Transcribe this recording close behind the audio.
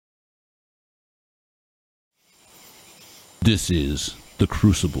This is The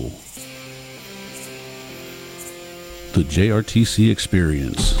Crucible, the JRTC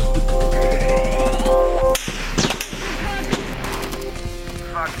experience. Taking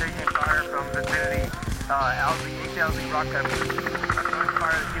fire from vicinity, LZ rock pepper.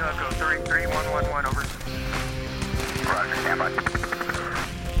 Fire the kilo, go 33111 over. Roger, stand by.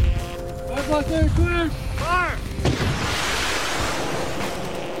 5 clear! Fire!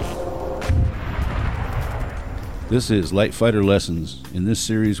 This is Light Fighter Lessons. In this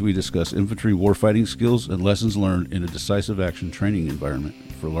series, we discuss infantry warfighting skills and lessons learned in a decisive action training environment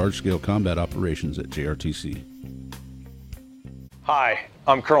for large-scale combat operations at JRTC. Hi,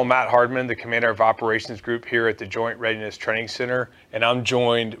 I'm Colonel Matt Hardman, the Commander of Operations Group here at the Joint Readiness Training Center, and I'm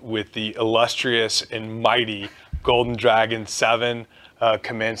joined with the illustrious and mighty Golden Dragon 7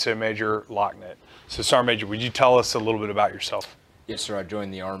 Command Sergeant Major Lachnit. So, Sergeant Major, would you tell us a little bit about yourself? Yes, sir. I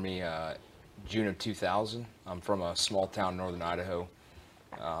joined the Army June of 2000. I'm from a small town in northern Idaho.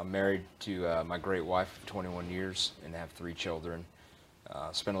 Married to my great wife of 21 years and have 3 children.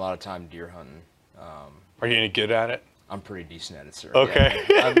 Spent a lot of time deer hunting. Are you any good at it? I'm pretty decent at it, sir. Okay.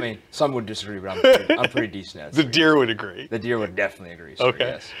 Yeah. I mean, some would disagree, but I'm pretty decent at it. The sir. deer would agree. The deer would definitely agree, sir. Okay.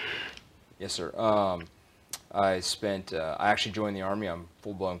 Yes. Yes, sir. I actually joined the Army. I'm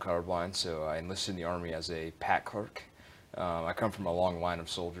full-blown colorblind, so I enlisted in the Army as a pack clerk. I come from a long line of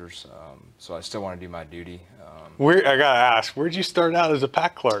soldiers, so I still want to do my duty. I gotta ask, where'd you start out as a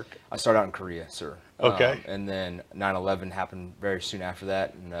pack clerk? I started out in Korea, sir. Okay. And then 9/11 happened very soon after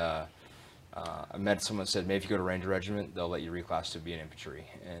that, and I met someone that said, maybe if you go to Ranger Regiment, they'll let you reclass to be an infantry.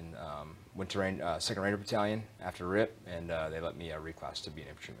 And went to 2nd Ranger Battalion after RIP, and they let me reclass to be an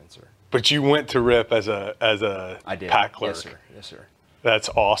infantryman, sir. But you went to RIP as a I did. pack clerk. Yes, sir. Yes, sir. That's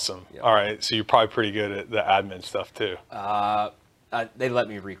awesome. Yep. All right, so you're probably pretty good at the admin stuff too. They let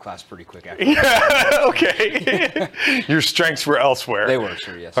me reclass pretty quick after. Yeah, okay. Your strengths were elsewhere. They were,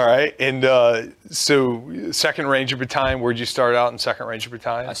 sir, yes. All right, and so 2nd Ranger Battalion, where'd you start out in 2nd Ranger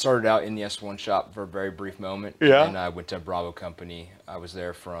Battalion? I started out in the S1 shop for a very brief moment. Yeah. And I went to Bravo Company. I was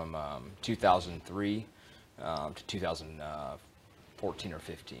there from 2003 to 2014 or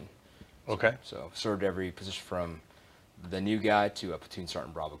 15. Okay. So served every position from the new guy to a platoon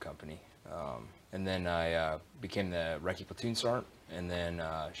sergeant Bravo Company. And then I became the recce platoon sergeant. And then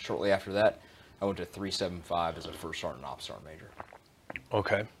shortly after that, I went to 375 as a first sergeant ops sergeant major.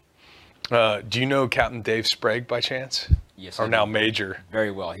 Okay. Do you know Captain Dave Sprague by chance? Yes. Or now Major? Very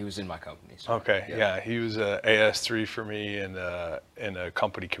well. He was in my company. So, Okay. Yeah, he was a AS3 for me and a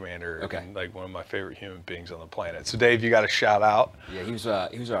company commander. Okay. And like one of my favorite human beings on the planet. So Dave, you got a shout out. Yeah, he was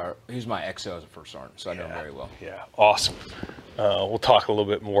my XO as a first sergeant, so I know him very well. Yeah, awesome. We'll talk a little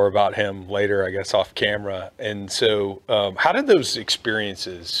bit more about him later, I guess, off camera. And so, how did those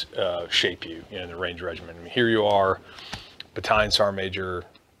experiences shape you in the Ranger Regiment? I mean, here you are, Battalion Sergeant Major,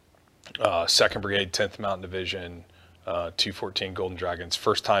 2nd Brigade, 10th Mountain Division, 214 Golden Dragons.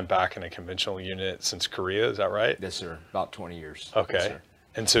 First time back in a conventional unit since Korea, is that right? Yes, sir. About 20 years. Okay. Yes, sir.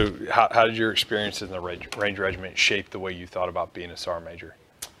 And so, how did your experiences in the Ranger Regiment shape the way you thought about being a Sergeant Major?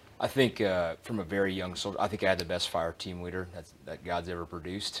 I think from a very young soldier, I think I had the best fire team leader that God's ever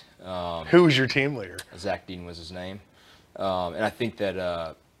produced. Who was your team leader? Zach Dean was his name. And I think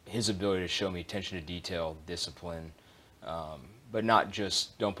that his ability to show me attention to detail, discipline, but not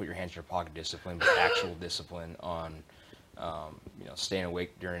just don't put your hands in your pocket discipline, but actual discipline on staying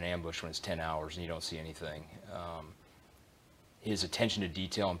awake during an ambush when it's 10 hours and you don't see anything. His attention to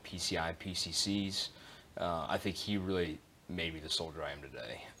detail on PCI and PCCs, I think he really made me the soldier I am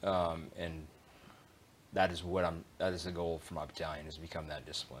today. And that is the goal for my battalion, is to become that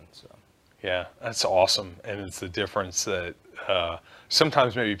disciplined. So. Yeah, that's awesome. And it's the difference that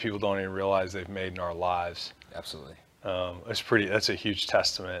sometimes maybe people don't even realize they've made in our lives. Absolutely. That's a huge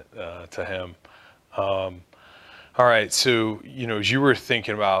testament to him. All right, so, as you were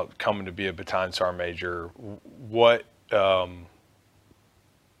thinking about coming to be a battalion sergeant major, what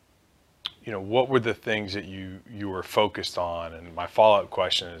were the things that you were focused on? And my follow-up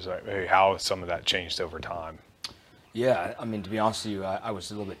question is, hey, how has some of that changed over time? Yeah, I mean, to be honest with you, I was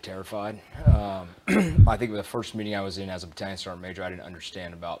a little bit terrified. I think the first meeting I was in as a battalion sergeant major, I didn't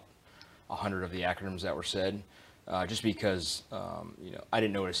understand about 100 of the acronyms that were said, just because, I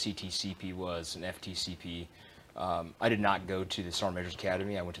didn't know what a CTCP was, an FTCP. I did not go to the Sergeant Major's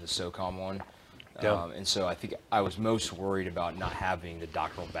Academy. I went to the SOCOM one. Yeah. And so I think I was most worried about not having the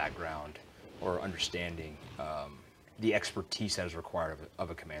doctoral background or understanding the expertise that is required of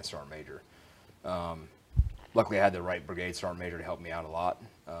a command sergeant major. Luckily, I had the right brigade sergeant major to help me out a lot.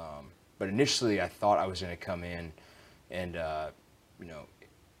 But initially, I thought I was going to come in and,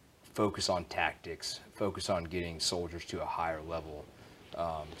 focus on tactics, focus on getting soldiers to a higher level,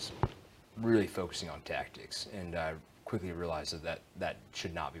 really focusing on tactics. And I quickly realized that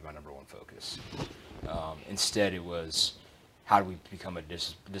should not be my number one focus. Instead, it was how do we become a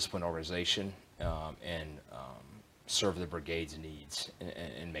disciplined organization and serve the brigade's needs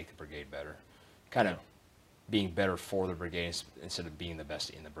and make the brigade better. Kind of being better for the brigade instead of being the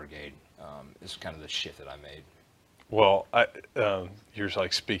best in the brigade is kind of the shift that I made. Well, you're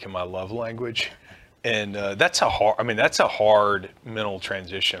like speaking my love language, and that's a hard mental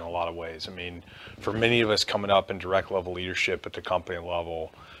transition in a lot of ways. I mean, for many of us coming up in direct level leadership at the company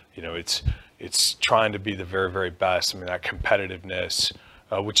level, you know, it's trying to be the very, very best. I mean, that competitiveness,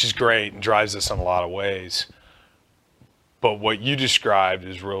 which is great and drives us in a lot of ways. But what you described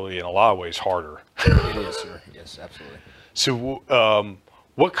is really, in a lot of ways, harder. It is, sir. Yes, absolutely. So,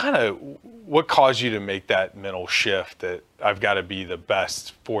 what caused you to make that mental shift that I've got to be the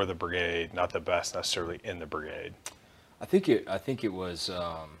best for the brigade, not the best necessarily in the brigade? I think it was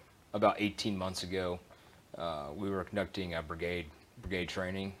about 18 months ago. We were conducting a brigade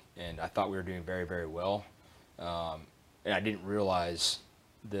training, and I thought we were doing very, very well. And I didn't realize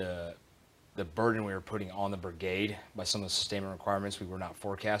the burden we were putting on the brigade by some of the sustainment requirements we were not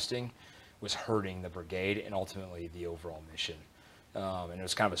forecasting was hurting the brigade and ultimately the overall mission. And it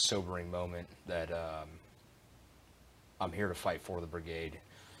was kind of a sobering moment that I'm here to fight for the brigade,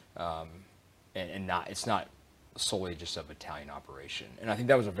 and it's not solely just a battalion operation. And I think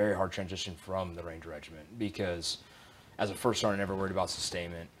that was a very hard transition from the Ranger Regiment, because as a first sergeant, I never worried about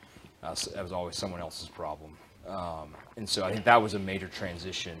sustainment. That was always someone else's problem. And so I think that was a major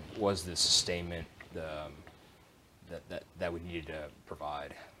transition, was the sustainment that we needed to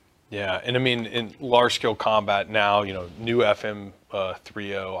provide. Yeah, and I mean, in large-scale combat now, you know, new FM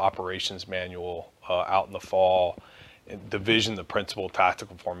 3.0 operations manual out in the fall, the vision, the principle,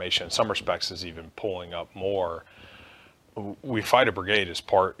 tactical formation, in some respects is even pulling up more. We fight a brigade as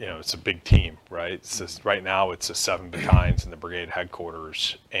part, you know, it's a big team, right? It's just, right now it's the 7 battalions in the brigade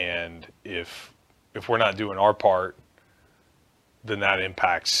headquarters, and if we're not doing our part, then that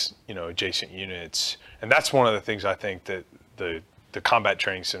impacts, you know, adjacent units. And that's one of the things I think that the combat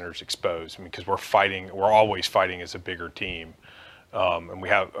training centers expose, because we're always fighting as a bigger team. And we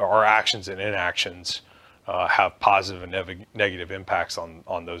have our actions and inactions have positive and negative impacts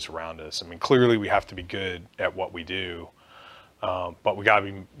on those around us. I mean, clearly we have to be good at what we do, but we gotta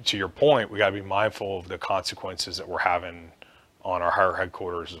be, to your point, we gotta be mindful of the consequences that we're having on our higher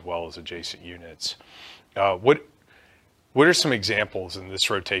headquarters as well as adjacent units. What are some examples in this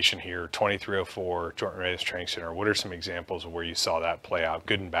rotation here, 2304 Joint Readiness Training Center? What are some examples of where you saw that play out,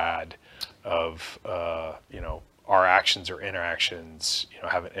 good and bad, of you know, our actions or interactions, you know,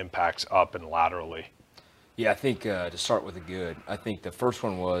 having impacts up and laterally? Yeah, I think to start with the good, I think the first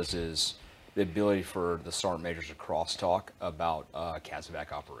one is the ability for the sergeant majors to crosstalk about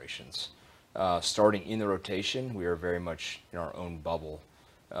CASEVAC operations. Starting in the rotation, we were very much in our own bubble.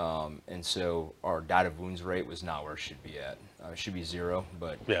 And so our died of wounds rate was not where it should be at. It should be 0,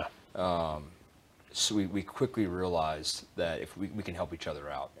 but yeah. So we quickly realized that if we can help each other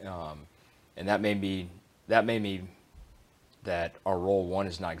out, and that may mean that our role 1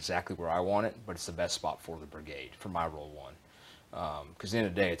 is not exactly where I want it, but it's the best spot for the brigade, for my role 1. Because at the end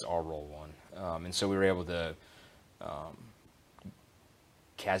of the day, it's our role 1, and so we were able to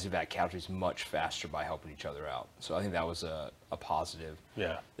CASEVAC casualties much faster by helping each other out. So I think that was a positive.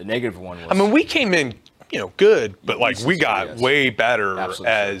 Yeah. The negative one was, I mean, we came in, you know, good, but like we got yes. way better.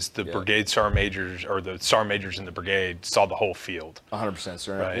 Absolutely. As the brigade sergeant majors, or the sergeant majors in the brigade, saw the whole field. 100%,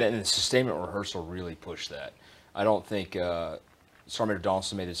 sir. Right. And the sustainment rehearsal really pushed that. I don't think Sergeant Major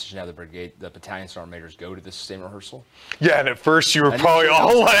Donaldson made the decision to have the battalion sergeant majors go to the sustainment rehearsal. Yeah, and at first you were probably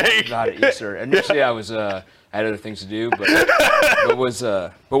all like, about it, yes, sir. Initially, I was I had other things to do, but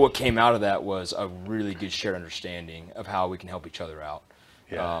what came out of that was a really good shared understanding of how we can help each other out.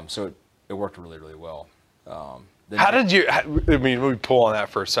 Yeah. So it worked really, really well. How did you, I mean, let me pull on that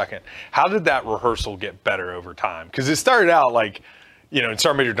for a second. How did that rehearsal get better over time? Because it started out like, you know, and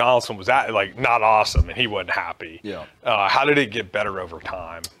Sergeant Major Donaldson was like not awesome, and he wasn't happy. Yeah. How did it get better over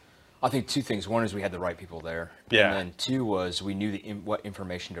time? I think 2 things. One is we had the right people there. Yeah. And then 2 was we knew what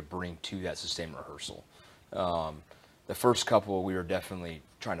information to bring to that sustainment rehearsal. The first couple, we were definitely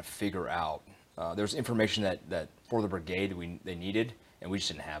trying to figure out. There was information that for the brigade they needed, and we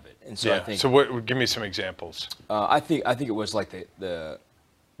just didn't have it. And so yeah. I think. So give me some examples. I think it was like the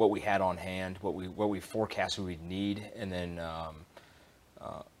what we had on hand, what we forecasted we'd need, and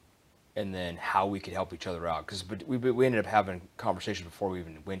then how we could help each other out. Because we ended up having conversations before we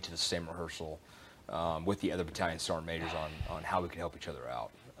even went to the same rehearsal with the other battalion sergeant majors on how we could help each other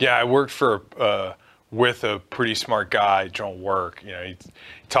out. Yeah, I worked for with a pretty smart guy, General Work. You know, he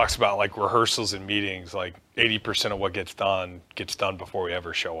talks about like rehearsals and meetings. Like 80% of what gets done before we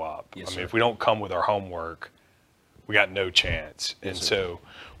ever show up. Yes, I mean, sir. if we don't come with our homework, we got no chance. Yes, And sir. so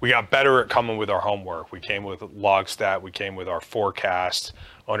we got better at coming with our homework. We came with log stat. We came with our forecast,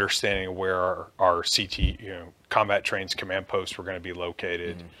 understanding where our CT, combat trains command posts were going to be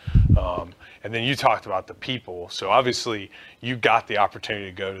located. And then you talked about the people. So obviously you got the opportunity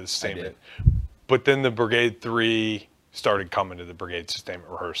to go to the sustainment. But then the Brigade 3 started coming to the brigade sustainment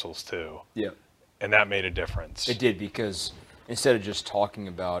rehearsals too. Yeah. And that made a difference. It did, because instead of just talking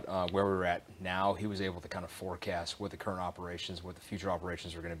about where we're at now, he was able to kind of forecast what the current operations, what the future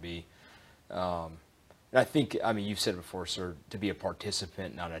operations are going to be. And I think, I mean, you've said it before, sir, to be a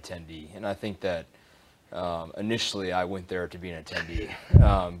participant, not an attendee. And I think that initially I went there to be an attendee.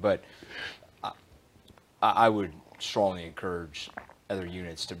 But I would strongly encourage other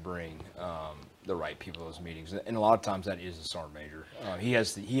units to bring the right people to those meetings. And a lot of times that is the sergeant major. He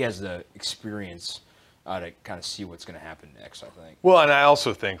has the experience to kind of see what's going to happen next, I think. Well, and I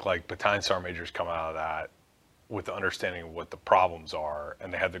also think like battalion sergeant majors come out of that with the understanding of what the problems are,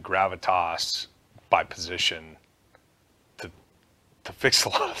 and they have the gravitas by position to fix a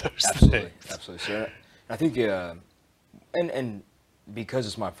lot of those things. Absolutely. So I think, and because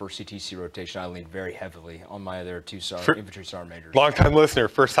it's my first CTC rotation, I lean very heavily on my other two infantry sergeant majors. Long-time listener,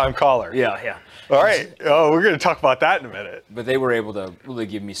 first-time caller. Yeah. All right. Oh, we're going to talk about that in a minute. But they were able to really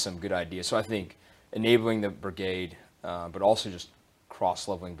give me some good ideas. So I think enabling the brigade, but also just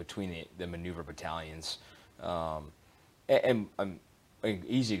cross-leveling between the maneuver battalions. And an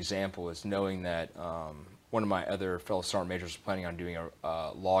easy example is knowing that one of my other fellow sergeant majors was planning on doing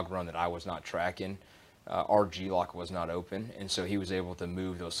a log run that I was not tracking. Our G-lock was not open, and so he was able to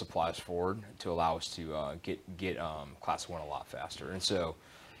move those supplies forward to allow us to get Class 1 a lot faster. And so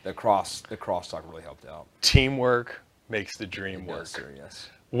the crosstalk really helped out. Teamwork makes the dream work. Yes, sir, yes.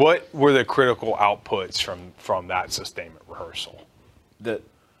 What were the critical outputs from that sustainment rehearsal?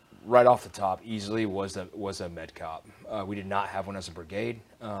 Right off the top, easily was a medcop. We did not have one as a brigade.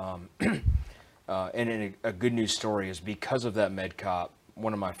 And a good news story is because of that medcop,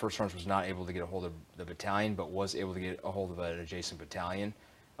 one of my first runs was not able to get a hold of the battalion, but was able to get a hold of an adjacent battalion,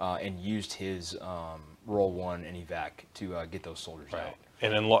 and used his Roll 1 and evac to get those soldiers out.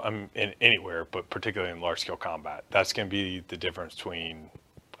 And in anywhere, but particularly in large-scale combat, that's going to be the difference between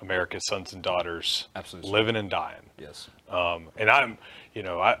America's sons and daughters living and dying. Yes. And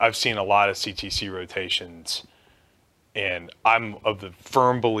I've seen a lot of CTC rotations, and I'm of the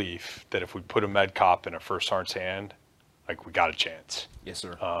firm belief that if we put a med cop in a first sergeant's hand, like we got a chance. Yes,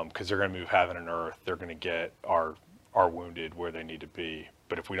 sir. Because they're going to move heaven and earth. They're going to get our wounded where they need to be.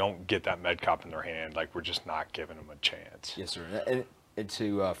 But if we don't get that med cop in their hand, like we're just not giving them a chance. Yes, sir. And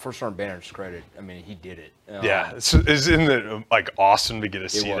to First Sergeant Banner's credit, I mean, he did it. Yeah, isn't it like awesome to get to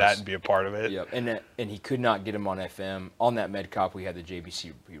see that and be a part of it? Yep. And he could not get him on FM. On that med cop, we had the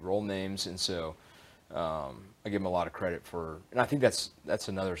JBC roll names, and so I give him a lot of credit for. And I think that's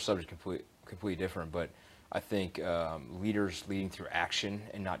another subject completely different, but I think leaders leading through action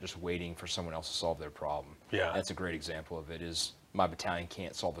and not just waiting for someone else to solve their problem. Yeah, that's a great example of it. Is my battalion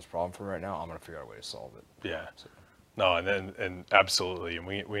can't solve this problem for me right now, I'm going to figure out a way to solve it. Yeah. So. No, and absolutely, and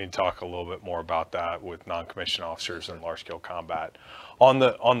we can talk a little bit more about that with non-commissioned officers and large-scale combat. On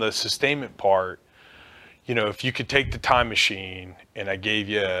the sustainment part, if you could take the time machine and I gave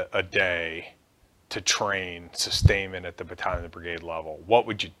you a day to train sustainment at the battalion and brigade level, what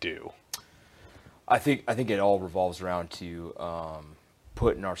would you do? I think it all revolves around to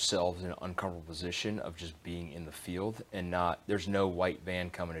putting ourselves in an uncomfortable position of just being in the field and not. There's no white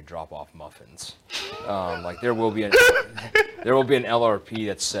van coming to drop off muffins. Like there will be an LRP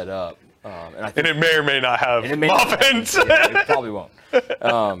that's set up, and it may or may not have muffins. It probably won't.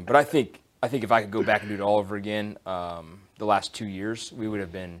 But I think if I could go back and do it all over again, the last 2 years we would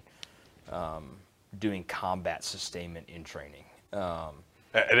have been doing combat sustainment in training.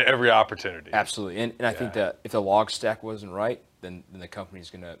 At every opportunity. Absolutely, and I think that if the log stack wasn't right, then the company's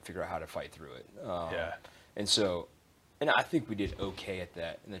going to figure out how to fight through it. And I think we did okay at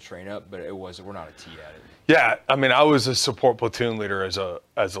that in the train up, but we're not a T at it. Yeah, I mean, I was a support platoon leader as a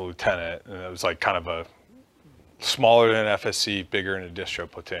lieutenant, and it was like kind of a smaller than FSC, bigger than a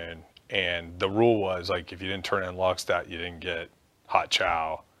distro platoon. And the rule was like if you didn't turn in log stat, you didn't get hot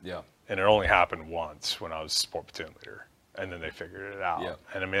chow. Yeah. And it only happened once when I was support platoon leader. And then they figured it out. Yeah.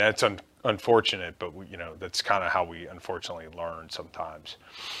 And I mean, that's unfortunate, but that's kind of how we unfortunately learn sometimes.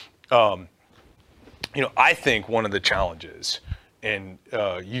 I think one of the challenges, and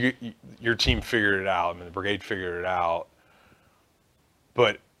your team figured it out, I mean, the brigade figured it out,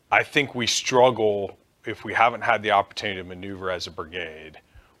 but I think we struggle, if we haven't had the opportunity to maneuver as a brigade,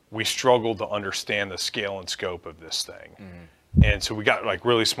 we struggle to understand the scale and scope of this thing. And so we got like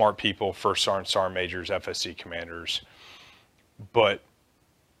really smart people, first sergeant, sergeant majors, FSC commanders. But,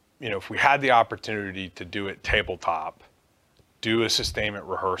 you know, if we had the opportunity to do it tabletop, do a sustainment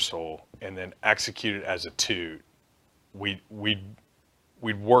rehearsal, and then execute it as a toot, we'd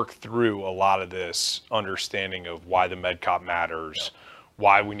work through a lot of this understanding of why the MedCop matters,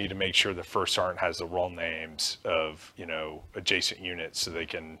 why we need to make sure the first sergeant has the role names of, you know, adjacent units so they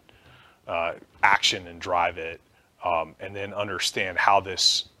can action and drive it, and then understand how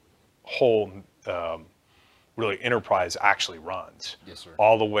this whole really enterprise actually runs. Yes, sir.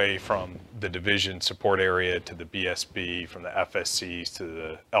 All the way from the division support area to the BSB, from the FSCs to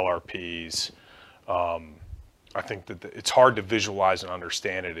the LRPs. I think that it's hard to visualize and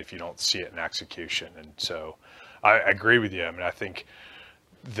understand it if you don't see it in execution. And so I agree with you. I mean, I think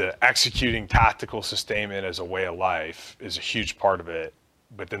the executing tactical sustainment as a way of life is a huge part of it.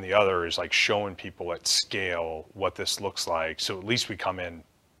 But then the other is like showing people at scale what this looks like. So at least we come in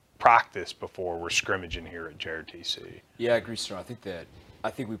practice before we're scrimmaging here at JRTC. Yeah, I agree, sir. I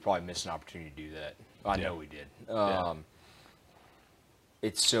think we probably missed an opportunity to do that. I know we did.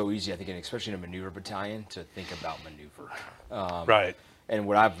 It's so easy, I think, and especially in a maneuver battalion, to think about maneuver. Right. And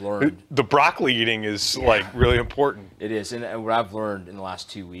what I've learned, the broccoli eating is like really important. it is, and what I've learned in the last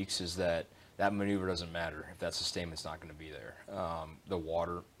 2 weeks is that maneuver doesn't matter if that sustainment's not going to be there. The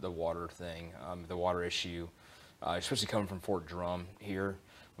water thing, the water issue, especially coming from Fort Drum here,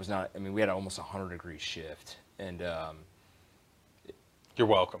 was not. I mean, we had almost 100-degree shift, and You're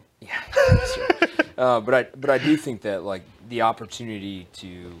welcome. yeah. But I do think that like the opportunity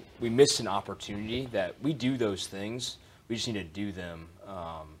we missed an opportunity that we do those things. We just need to do them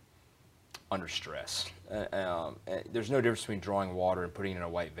under stress. There's no difference between drawing water and putting it in a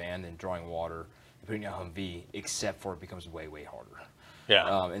white van than drawing water and putting it in a Humvee, except for it becomes way harder.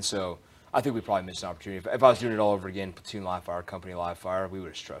 Yeah. And so I think we probably missed an opportunity. If I was doing it all over again, platoon live fire, company live fire, we would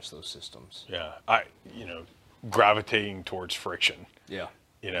have stressed those systems. Yeah. Gravitating towards friction. Yeah.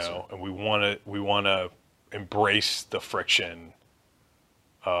 You know, and we want to embrace the friction.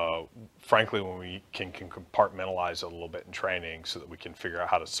 Frankly, when we can compartmentalize it a little bit in training, so that we can figure out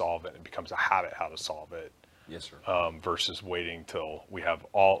how to solve it, and it becomes a habit how to solve it. Yes, sir. Versus waiting till we have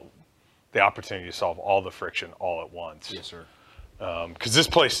all the opportunity to solve all the friction all at once. Yes, sir. Because this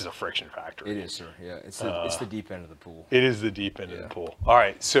place is a friction factory. It is, sir. Yeah, it's the deep end of the pool. It is the deep end of the pool. All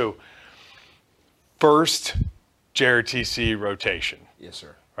right, so first JRTC rotation. Yes,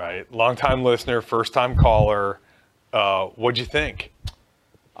 sir. Right, long-time listener, first-time caller. What'd you think?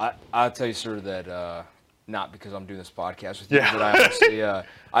 I'll tell you, sir, that not because I'm doing this podcast with you, but I honestly,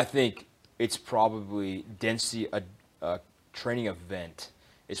 I think it's probably density, a training event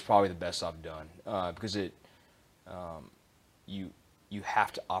is probably the best I've done because you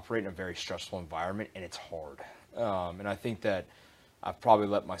have to operate in a very stressful environment, and it's hard. And I think that I've probably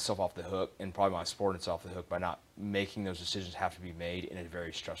let myself off the hook, and probably my subordinates off the hook, by not making those decisions have to be made in a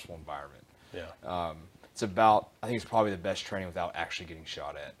very stressful environment. Yeah. I think it's probably the best training without actually getting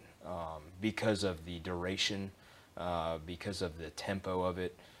shot at, because of the duration, because of the tempo of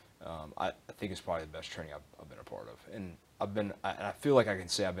it. I think it's probably the best training I've been a part of, and I feel like I can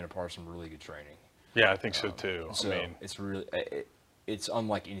say I've been a part of some really good training. Yeah, I think so too. So I mean, it's really it's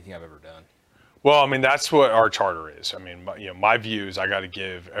unlike anything I've ever done. Well, I mean, that's what our charter is. I mean, my view is I got to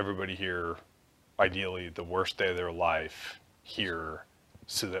give everybody here, ideally, the worst day of their life here,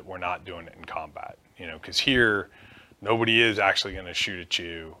 so that we're not doing it in combat. Because here, nobody is actually going to shoot at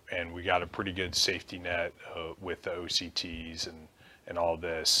you, and we got a pretty good safety net with the OCTs and all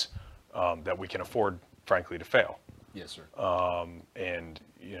this that we can afford, frankly, to fail. Yes, sir. And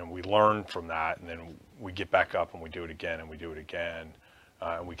we learn from that, and then we get back up and we do it again and we do it again,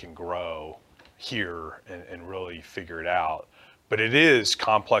 and we can grow here and really figure it out. But it is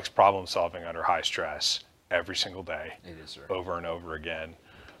complex problem solving under high stress every single day. It is, sir. Over and over again.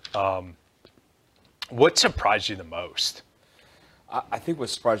 What surprised you the most? I think what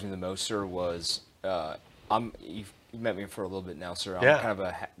surprised me the most, sir, was you've met me for a little bit now, sir. I'm Yeah. kind of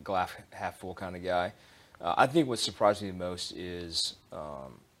a glass half full kind of guy. I think what surprised me the most is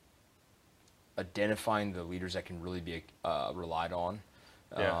identifying the leaders that can really be relied on.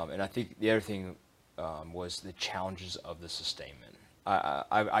 Yeah. And I think the other thing was the challenges of the sustainment.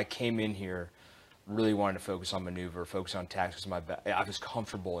 I came in here really wanting to focus on maneuver, focus on tactics. I was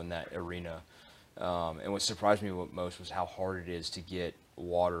comfortable in that arena. And what surprised me most was how hard it is to get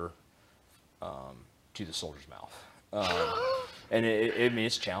water to the soldier's mouth. And I mean,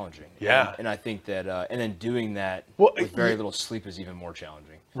 it's challenging. Yeah. And I think that, and then doing that Well, with very little sleep is even more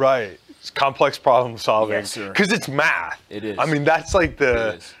challenging. Right. It's complex problem solving. Yes, sir. Because it's math. It is. I mean, that's like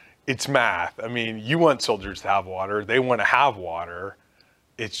It is. it's math. I mean, you want soldiers to have water. They want to have water.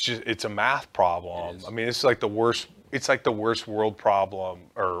 It's a math problem. It is. I mean, it's like the worst world problem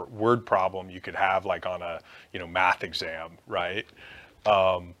or word problem you could have, like on a, math exam, right?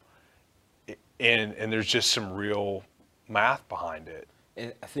 And there's just some real math behind it.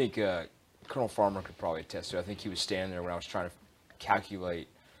 And I think Colonel Farmer could probably attest to it. I think he was standing there when I was trying to calculate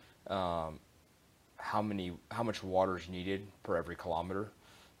how much water is needed per every kilometer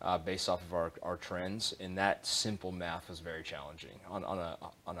based off of our trends, and that simple math was very challenging on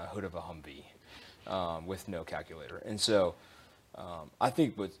a hood of a Humvee with no calculator. And so I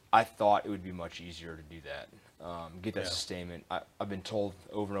thought it would be much easier to do that. Get that sustainment. I've been told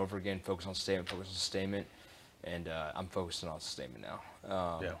over and over again, focus on sustainment, and I'm focusing on sustainment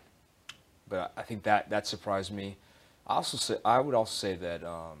now. But I think that surprised me. I would also say that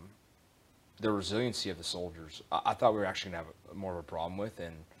the resiliency of the soldiers, I thought we were actually going to have more of a problem with,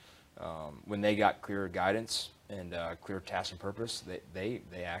 and when they got clear guidance and clear task and purpose, they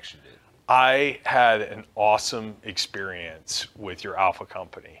actioned it. I had an awesome experience with your Alpha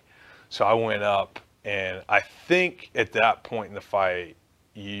company. So I went up, and I think at that point in the fight,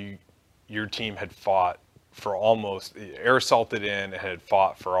 your team had fought for almost, air assaulted in and had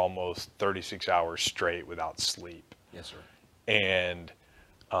fought for almost 36 hours straight without sleep. Yes, sir. And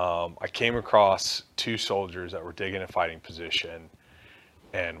I came across two soldiers that were digging a fighting position,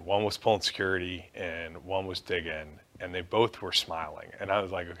 and one was pulling security and one was digging, and they both were smiling. And I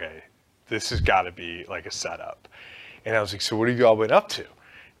was like, okay, this has got to be like a setup. And I was like, so what have you all been up to?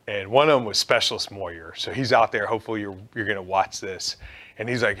 And one of them was Specialist Moyer. So he's out there. Hopefully you're going to watch this. And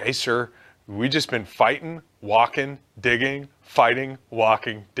he's like, hey, sir, we just been fighting, walking, digging, fighting,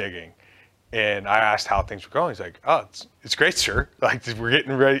 walking, digging. And I asked how things were going. He's like, oh, it's great, sir. Like, we're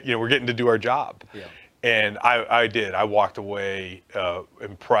getting ready, we're getting to do our job. Yeah. And I did. I walked away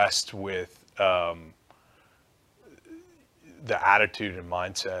impressed with the attitude and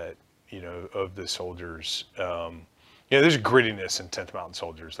mindset, of the soldiers. There's grittiness in 10th Mountain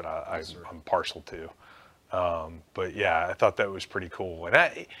Soldiers that I'm partial to. But yeah, I thought that was pretty cool.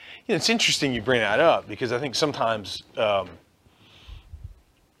 And it's interesting you bring that up, because I think sometimes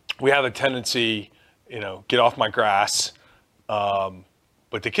we have a tendency, get off my grass,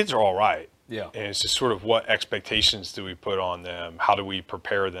 but the kids are all right. Yeah. And it's just sort of what expectations do we put on them? How do we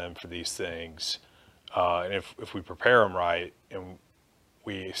prepare them for these things? And if we prepare them right and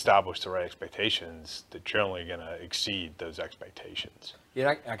we establish the right expectations, they're generally going to exceed those expectations.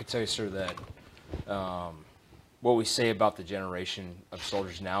 Yeah, I can tell you, sir, that what we say about the generation of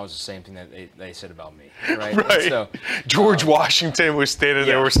soldiers now is the same thing that they said about me, right? Right. So, George Washington was standing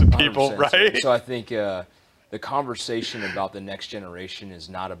there with some people, 100%. right? So I think the conversation about the next generation is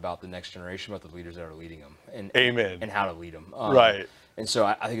not about the next generation, but the leaders that are leading them. And, Amen. And how to lead them. Right. And so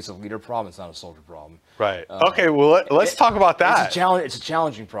I think it's a leader problem. It's not a soldier problem. Right. Okay. Well, let's talk about that. It's a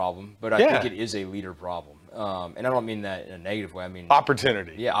challenging problem, but I think it is a leader problem. And I don't mean that in a negative way. I mean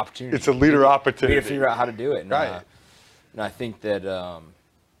opportunity. Yeah, opportunity. It's a leader opportunity. We need to figure out how to do it. And, right. And I think that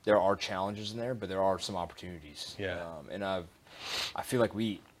there are challenges in there, but there are some opportunities. Yeah. And I feel like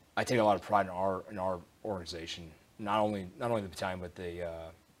I take a lot of pride in our organization, not only the battalion, but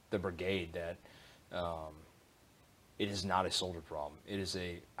the brigade, that it is not a soldier problem. It is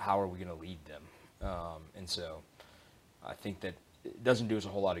how are we going to lead them? And so I think that it doesn't do us a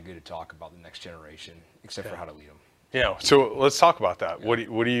whole lot of good to talk about the next generation, except for how to lead them. Yeah. So let's talk about that. Yeah.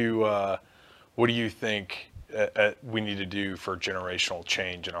 What do you think we need to do for generational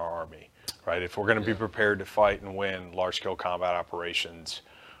change in our Army? Right. If we're going to be prepared to fight and win large-scale combat operations,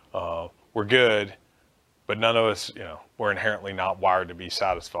 we're good, but none of us, we're inherently not wired to be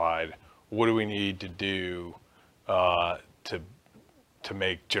satisfied. What do we need to do to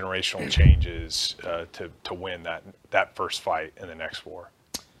make generational changes to win that first fight in the next war?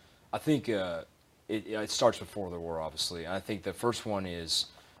 I think it starts before the war, obviously. I think the first one is,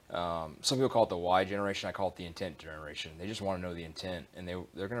 some people call it the why generation. I call it the intent generation. They just want to know the intent, and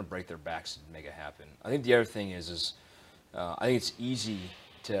they're going to break their backs to make it happen. I think the other thing is I think it's easy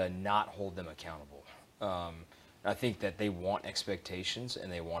to not hold them accountable. I think that they want expectations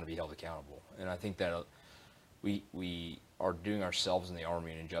and they want to be held accountable. And I think that we are doing ourselves in the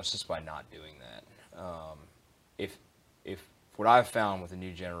Army an injustice by not doing that. If what I've found with the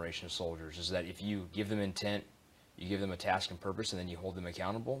new generation of soldiers is that if you give them intent, you give them a task and purpose, and then you hold them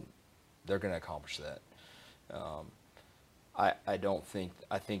accountable, they're going to accomplish that. I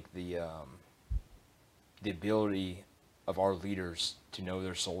think the ability of our leaders to know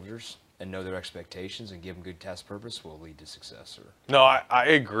their soldiers and know their expectations and give them good task purpose will lead to success. No, I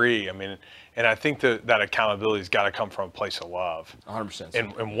agree. I mean, and I think that accountability's got to come from a place of love. 100%.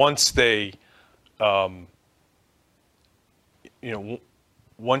 And once they,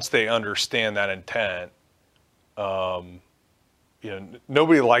 once they understand that intent,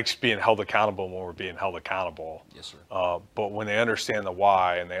 nobody likes being held accountable when we're being held accountable. Yes, sir. But when they understand the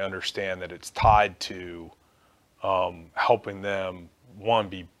why and they understand that it's tied to helping them, one,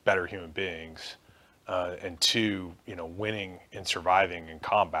 be better human beings, and two, winning and surviving in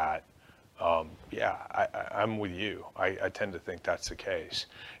combat. I'm with you. I tend to think that's the case.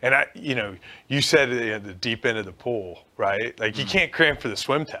 And you said at the deep end of the pool, right? Like you can't cram for the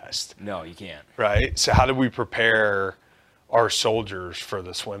swim test. No, you can't. Right. So how do we prepare our soldiers for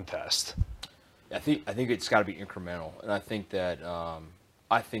the swim test? I think it's got to be incremental, and I think that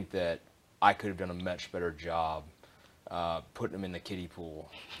I could have done a much better job putting them in the kiddie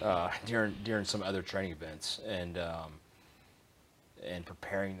pool during some other training events and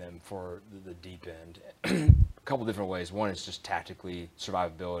preparing them for the deep end. A couple different ways. One is just tactically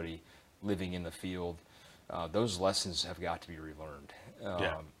survivability, living in the field. Those lessons have got to be relearned.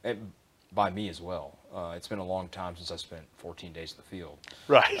 And by me as well. It's been a long time since I spent 14 days in the field.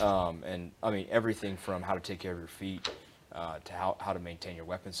 Right. And I mean, everything from how to take care of your feet to how to maintain your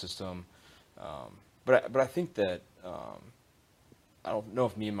weapon system. But I think that, I don't know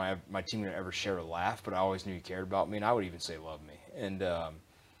if me and my team would ever share a laugh, but I always knew he cared about me, and I would even say love me. And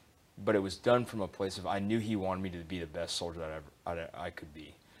but it was done from a place of I knew he wanted me to be the best soldier that I could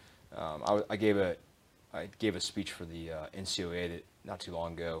be. I gave a speech for the NCOA not too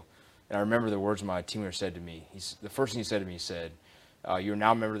long ago, and I remember the words my team leader said to me. The first thing he said to me, he said, "You're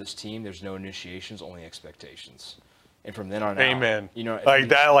now a member of this team. There's no initiations, only expectations." And from then on out, amen. I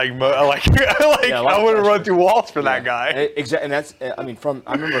would have run through walls for that guy. Exactly, and that's. I mean,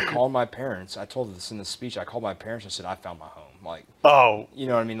 I remember calling my parents. I told this in the speech. I called my parents and said, "I found my home." Like, you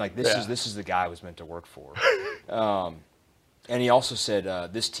know what I mean? Like this is the guy I was meant to work for. And he also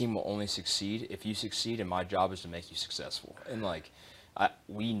said, "This team will only succeed if you succeed, and my job is to make you successful." And like,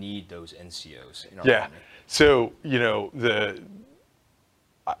 we need those NCOs in our army. So it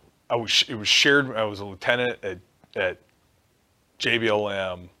was shared. I was a lieutenant at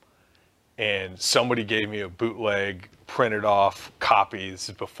JBLM, and somebody gave me a bootleg printed off copy. This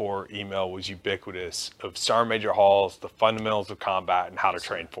is before email was ubiquitous, of Sergeant Major Hall's The Fundamentals of Combat and How to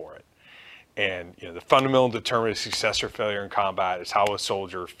Train for It. And the fundamental determinant of success or failure in combat is how a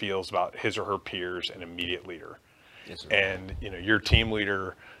soldier feels about his or her peers and immediate leader. Yes, sir. And your team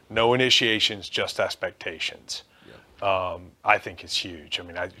leader, no initiations, just expectations. I think it's huge. I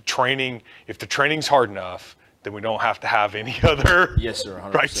mean, training. If the training's hard enough, then we don't have to have any other yes, sir,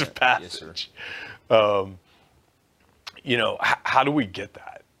 100%. rites of passage. Yes, sir. How do we get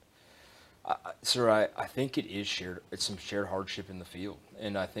that? Sir, I think it is shared. It's some shared hardship in the field,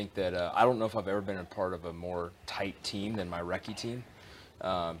 and I think that I don't know if I've ever been a part of a more tight team than my recce team,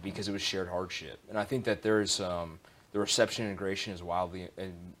 because it was shared hardship. And I think that there is the reception integration is wildly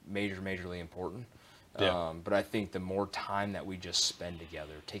and majorly important. But I think the more time that we just spend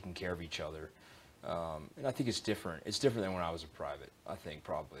together, taking care of each other. And I think it's different. It's different than when I was a private, I think,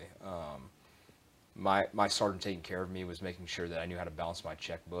 probably. My sergeant taking care of me was making sure that I knew how to balance my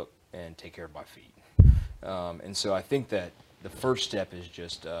checkbook and take care of my feet. And so I think that the first step is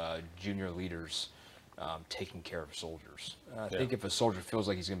just junior leaders taking care of soldiers. I think if a soldier feels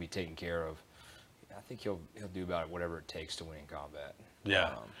like he's going to be taken care of, I think he'll do about it whatever it takes to win in combat.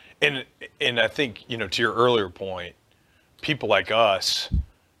 Yeah. And I think, to your earlier point, people like us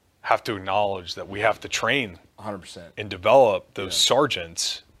have to acknowledge that we have to train 100% and develop those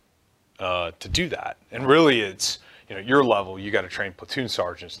sergeants to do that. And really it's, your level, you got to train platoon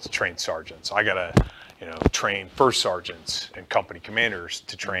sergeants to train sergeants. I got to, train first sergeants and company commanders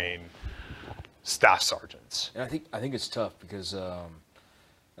to train staff sergeants. And I think it's tough because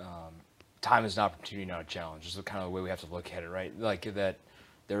time is an opportunity, not a challenge. Is the kind of the way we have to look at it, right? Like that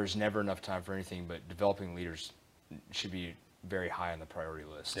there's never enough time for anything, but developing leaders should be very high on the priority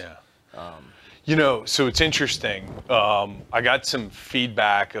list. Yeah. So it's interesting. I got some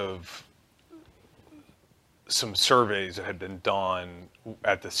feedback of some surveys that had been done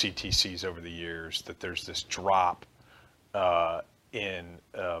at the CTCs over the years that there's this drop in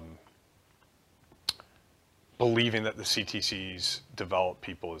believing that the CTCs develop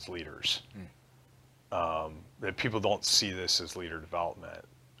people as leaders. That people don't see this as leader development.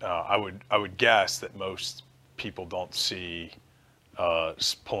 I would guess that most people don't see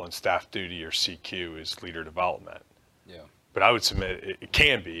pulling staff duty or CQ as leader development. Yeah. But I would submit it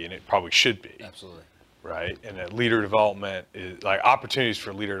can be, and it probably should be. Absolutely. right? And that leader development is like opportunities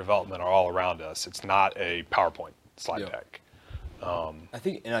for leader development are all around us. It's not a PowerPoint slide deck. I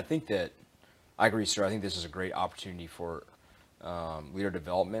think that I agree, sir. I think this is a great opportunity for leader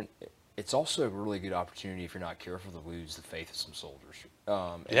development. It's also a really good opportunity if you're not careful to lose the faith of some soldiers.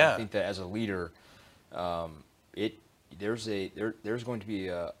 And I think that as a leader, there's going to be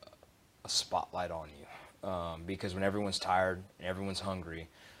a spotlight on you because when everyone's tired and everyone's hungry,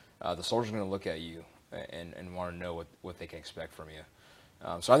 the soldiers are going to look at you and want to know what they can expect from you.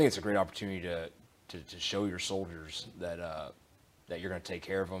 So I think it's a great opportunity to show your soldiers that you're going to take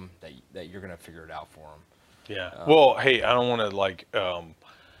care of them, that you're going to figure it out for them. Yeah. Well, hey, I don't want to like,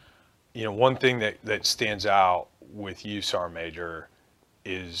 one thing that stands out with you, Sergeant Major,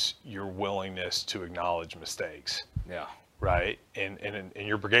 is your willingness to acknowledge mistakes. Yeah. Right. And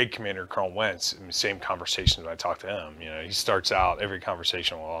your brigade commander, Colonel Wentz, in the same conversation that I talked to him, he starts out every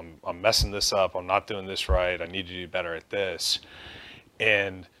conversation, well, I'm messing this up. I'm not doing this right. I need to do better at this.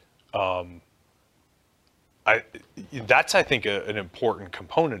 And that's, I think, an important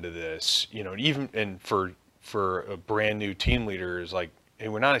component of this, even for a brand new team leader is like, hey,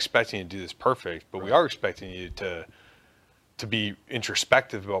 we're not expecting you to do this perfect, but we are expecting you to be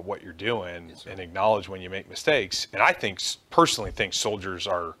introspective about what you're doing and acknowledge when you make mistakes. And I personally think soldiers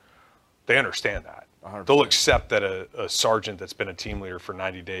they understand that. 100%. They'll accept that a sergeant that's been a team leader for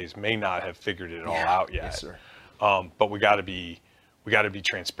 90 days may not have figured it all out yet. Yes, sir. But we got to be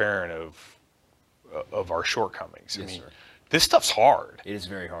transparent of our shortcomings. Yes, I mean, sir. This stuff's hard. It is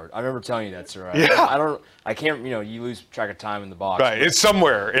very hard. I remember telling you that, sir. I can't, you lose track of time in the box. Right, it's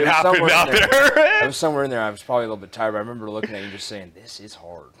somewhere. It happened out there. I was somewhere in there. I was probably a little bit tired, but I remember looking at you and just saying, this is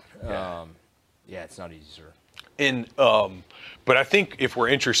hard. Yeah, it's not easy, sir. And, but I think if we're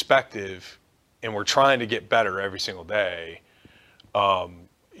introspective and we're trying to get better every single day, I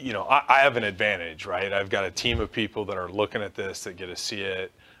have an advantage, right? I've got a team of people that are looking at this, that get to see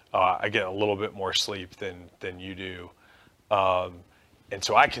it. I get a little bit more sleep than you do. And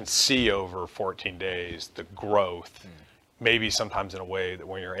so I can see over 14 days the growth, maybe sometimes in a way that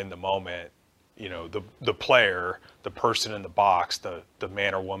when you're in the moment, the player, the person in the box, the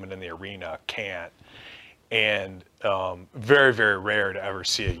man or woman in the arena can't. And very, very rare to ever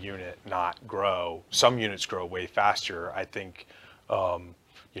see a unit not grow. Some units grow way faster. I think,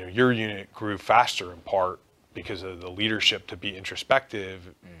 your unit grew faster in part because of the leadership to be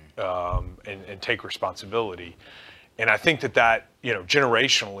introspective and take responsibility. And I think that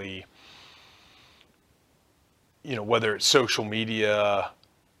generationally, whether it's social media,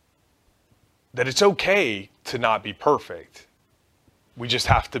 that it's okay to not be perfect. We just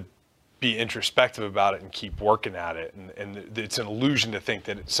have to be introspective about it and keep working at it. And it's an illusion to think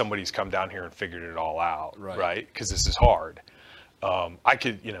that somebody's come down here and figured it all out, right? Because this is hard.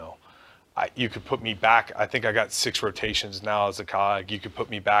 You could put me back. I think I got 6 rotations now as a cog. You could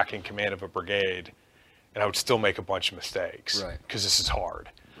put me back in command of a brigade, and I would still make a bunch of mistakes because this is hard.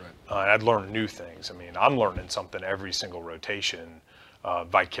 Right. And I'd learn new things. I mean, I'm learning something every single rotation,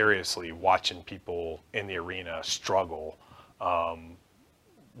 vicariously watching people in the arena struggle,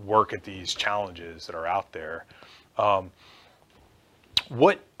 work at these challenges that are out there.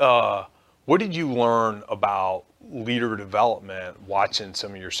 What did you learn about leader development watching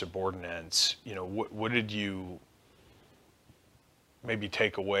some of your subordinates? What did you maybe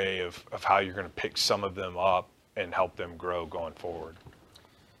take away of how you're going to pick some of them up and help them grow going forward?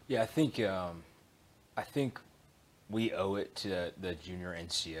 Yeah, I think we owe it to the junior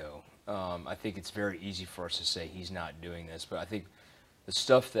NCO. I think it's very easy for us to say he's not doing this, but I think the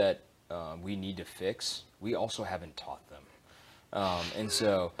stuff that we need to fix, we also haven't taught them. And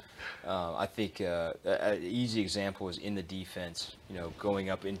so I think an easy example is in the defense,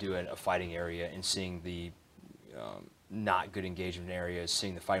 going up into a fighting area and seeing the not good engagement areas,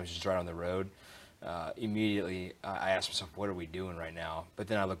 seeing the fighting just right on the road. Immediately, I asked myself, what are we doing right now? But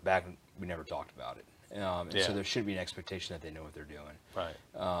then I look back and we never talked about it. So there should be an expectation that they know what they're doing. Right.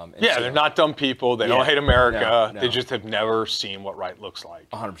 So, they're not dumb people. They don't hate America. No. They just have never seen what right looks like.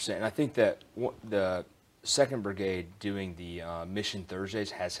 100%. And I think that the 2nd Brigade doing the Mission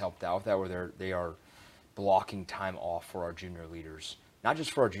Thursdays has helped out with that, where they are blocking time off for our junior leaders. Not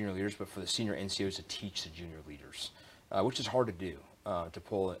just for our junior leaders, but for the senior NCOs to teach the junior leaders, which is hard to do, to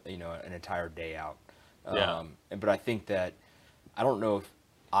pull an entire day out. But I think that, I don't know if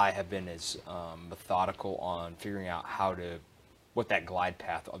I have been as methodical on figuring out what that glide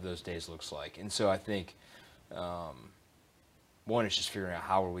path of those days looks like. And so I think one is just figuring out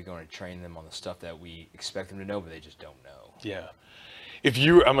how are we going to train them on the stuff that we expect them to know, but they just don't know. Yeah.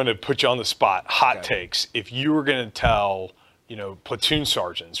 I'm going to put you on the spot, takes. If you were going to tell, platoon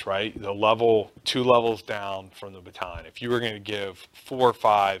sergeants, right? The level, 2 levels down from the battalion. If you were going to give 4 or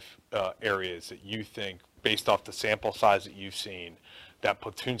 5 areas that you think, based off the sample size that you've seen, that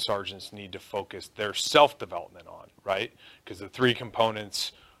platoon sergeants need to focus their self-development on, right? Because the 3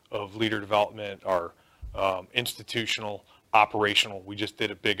 components of leader development are institutional, operational. We just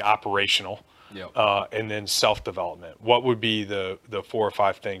did a big operational. Yep. And then self-development. What would be the 4 or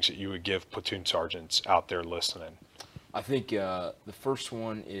 5 things that you would give platoon sergeants out there listening? I think the first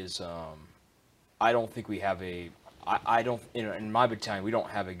one is I don't think we have I don't, in my battalion, we don't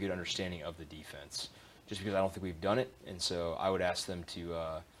have a good understanding of the defense, just because I don't think we've done it. And so I would ask them to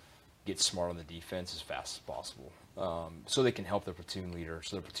get smart on the defense as fast as possible, so they can help their platoon leader,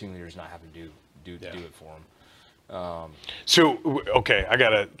 so the platoon leader is not having to do it for them. So, okay,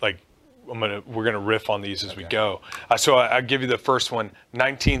 we're gonna riff on these as we go. So I'll give you the first one,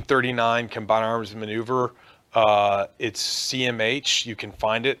 1939 Combined Arms Maneuver. It's CMH, you can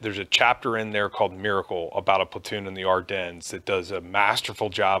find it. There's a chapter in there called Miracle about a platoon in the Ardennes that does a masterful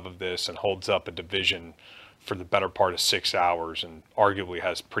job of this and holds up a division for the better part of 6 hours, and arguably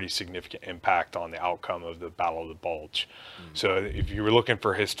has pretty significant impact on the outcome of the Battle of the Bulge. So if you were looking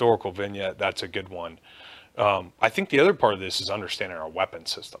for a historical vignette, that's a good one. I think the other part of this is understanding our weapon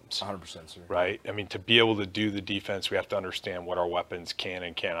systems. 100%, sir. Right? I mean, to be able to do the defense, we have to understand what our weapons can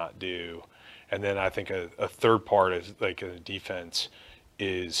and cannot do. And then I think a third part is, like, in the defense,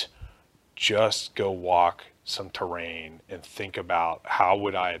 is just go walk some terrain and think about how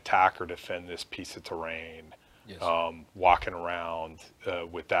would I attack or defend this piece of terrain. Yes. Walking around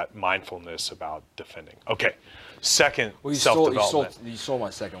with that mindfulness about defending. Okay, second, Well, self-development. you stole my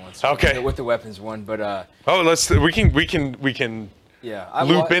second one. So Okay. With the weapons one, but we can yeah,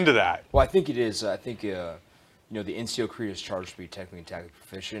 loop into that. Well, I think it is. I think the NCO creed is charged to be technically and tactically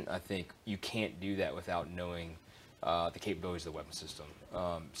proficient. I think you can't do that without knowing the capabilities of the weapon system,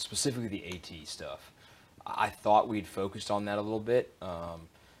 specifically the AT stuff. I thought we'd focused on that a little bit,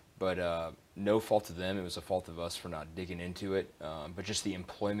 but no fault of them. It was a fault of us for not digging into it. But just the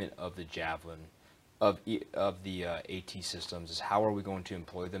employment of the Javelin, of the AT systems, is how are we going to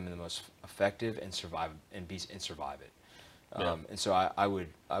employ them in the most effective and survive it. Yeah. And so I would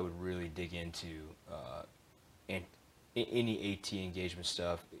really dig into any AT engagement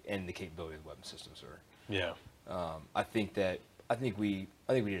stuff and the capability of the weapon systems, sir. Yeah. I think we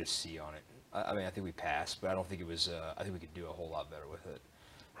did a C on it. I mean, I think we passed, but I don't think it was. I think we could do a whole lot better with it.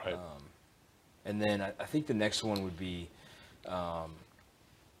 Right. And then I think the next one would be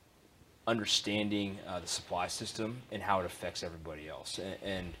understanding the supply system and how it affects everybody else.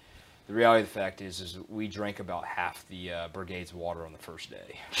 And the reality of the fact is we drank about half the brigade's water on the first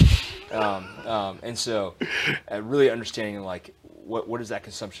day. And so really understanding, like, what does that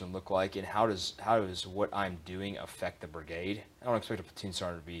consumption look like, and how does what I'm doing affect the brigade? I don't expect a platoon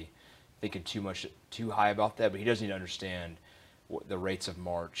sergeant to be thinking too high about that, but he does need to understand the rates of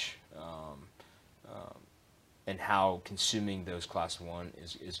march, and how consuming those class 1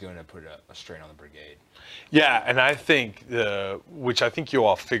 is going to put a strain on the brigade. Yeah, and I think which I think you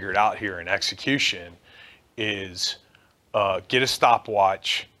all figured out here in execution, is get a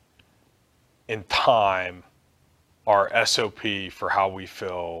stopwatch and time our SOP for how we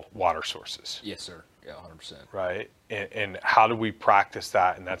fill water sources. Yes, sir. Yeah, 100%. Right, and how do we practice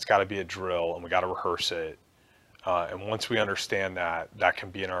that? And that's got to be a drill, and we got to rehearse it. And once we understand that, that can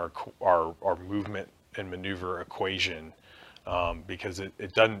be in our movement and maneuver equation, because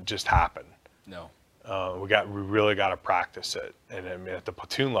it doesn't just happen. No. We really got to practice it. And I mean, at the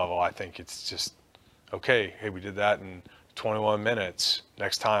platoon level, I think it's just, okay, hey, we did that in 21 minutes.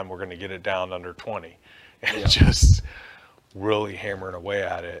 Next time we're going to get it down under 20, and just really hammering away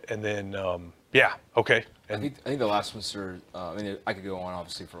at it. And then, okay. And I think the last one, sir, I mean, I could go on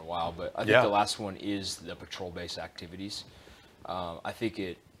obviously for a while, but I think the last one is the patrol-based activities. I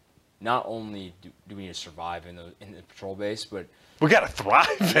think not only do we need to survive in the patrol base, but we got to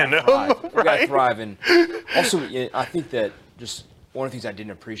thrive in them. We got to thrive. And also, I think that just one of the things I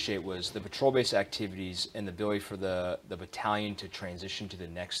didn't appreciate was the patrol-based activities and the ability for the battalion to transition to the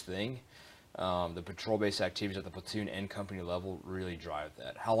next thing. The patrol-based activities at the platoon and company level really drive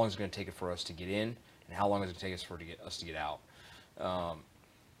that. How long is it going to take it for us to get in, and how long is it going to take us to get out?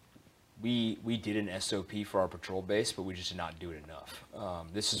 We did an SOP for our patrol base, but we just did not do it enough.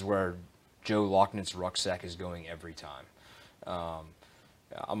 This is where Joe Lachnit's rucksack is going every time.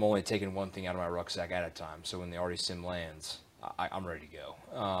 I'm only taking one thing out of my rucksack at a time, so when the RD sim lands, I'm ready to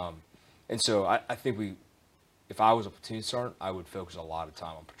go. And so I think if I was a platoon sergeant, I would focus a lot of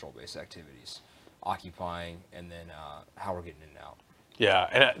time on patrol-based activities, occupying, and then how we're getting in and out. Yeah,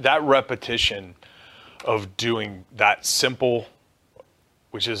 and that repetition of doing that simple,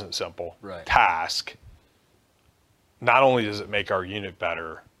 which isn't simple, Right. task. Not only does it make our unit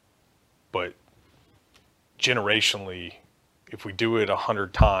better, but generationally, if we do it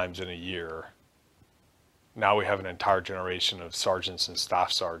 100 times in a year, now we have an entire generation of sergeants and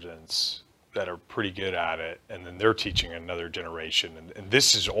staff sergeants that are pretty good at it, and then they're teaching another generation, and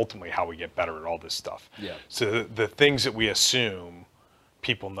this is ultimately how we get better at all this stuff. Yeah. So the things that we assume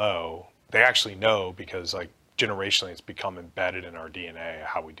people know, they actually know, because like generationally it's become embedded in our DNA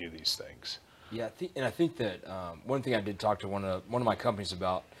how we do these things. Yeah, I think that one thing I did talk to one of my companies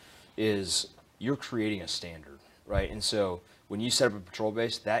about is you're creating a standard, right? And so when you set up a patrol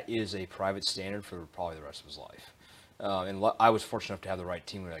base, that is a private standard for probably the rest of his life. And I was fortunate enough to have the right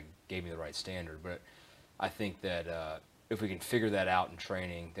team that gave me the right standard. But I think that if we can figure that out in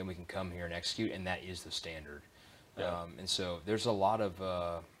training, then we can come here and execute, and that is the standard. Yeah. And so there's a lot of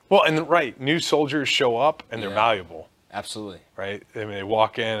Well, and right, new soldiers show up and they're Yeah. valuable, absolutely. right? I mean, they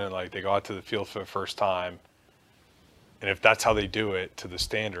walk in and like they go out to the field for the first time, and if that's how they do it to the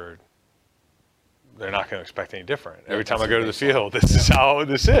standard, they're not going to expect any different. Yeah, Every time I that's go the to the baseline. field, this is how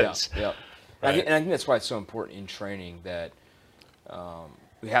this is. Yeah. Right. And I think that's why it's so important in training that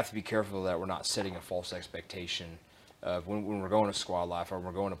we have to be careful that we're not setting a false expectation of when we're going to squad live fire, when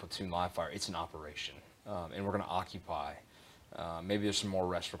we're going to platoon live fire, it's an operation, and we're going to occupy. Maybe there's some more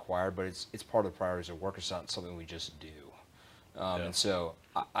rest required, but it's part of the priorities of work. It's not something we just do. And so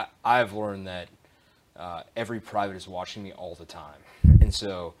I've learned that every private is watching me all the time, and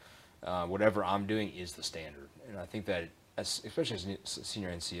so whatever I'm doing is the standard. And I think that, especially as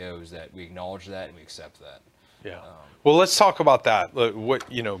senior NCOs, that we acknowledge that and we accept that. Yeah. Well, let's talk about that. Look, what,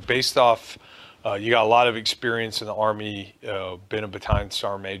 based off, you got a lot of experience in the Army, been a battalion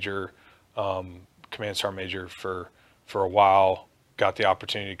sergeant major, command sergeant major for a while, got the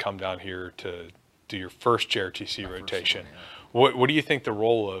opportunity to come down here to do your first JRTC rotation. What do you think the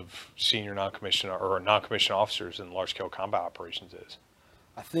role of senior non-commissioned or non-commissioned officers in large-scale combat operations is?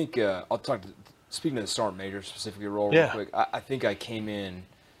 I think I'll talk. Speaking of the sergeant major specifically role, Yeah. real quick. I think I came in.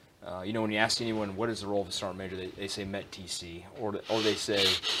 When you ask anyone what is the role of a sergeant major, they say Met TC, or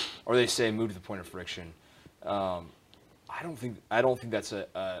they say move to the point of friction. I don't think that's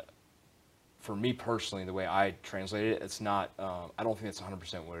for me personally, the way I translate it, it's not. I don't think that's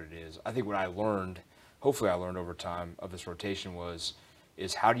 100% what it is. I think what I learned, hopefully I learned over time of this rotation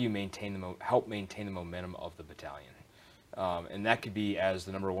is how do you help maintain the momentum of the battalion. And that could be as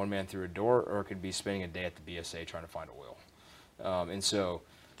the number one man through a door, or it could be spending a day at the BSA trying to find oil. And so,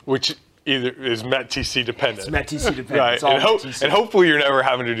 Which either is Met TC dependent. it's Met TC dependent. Right. It's all Met TC. And hopefully you're never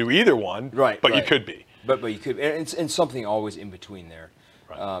having to do either one. Right. But you right. could be. But you could, and something always in between there.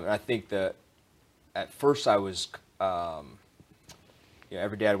 Right. And I think that at first I was,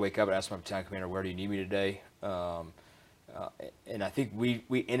 every day I'd wake up and ask my battalion commander, "Where do you need me today?" And I think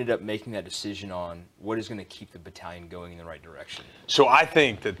we ended up making that decision on what is going to keep the battalion going in the right direction. So I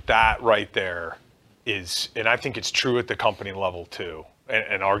think that right there is, and I think it's true at the company level too,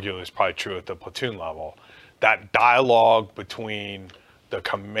 and arguably it's probably true at the platoon level, that dialogue between the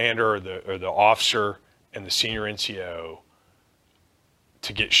commander or the officer and the senior NCO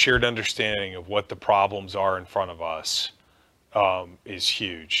to get shared understanding of what the problems are in front of us is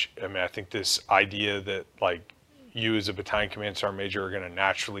huge. I mean, I think this idea that like you as a battalion command sergeant major are going to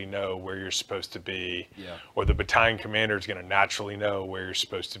naturally know where you're supposed to be, Yeah. or the battalion commander is going to naturally know where you're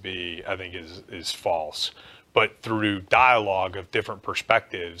supposed to be, I think is false. But through dialogue of different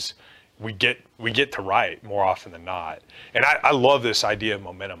perspectives, we get to right more often than not. And I love this idea of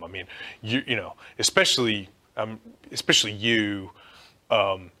momentum. I mean, especially you,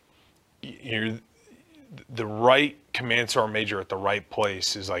 you're the right command sergeant major at the right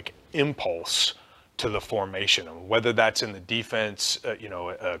place is like impulse to the formation, and whether that's in the defense,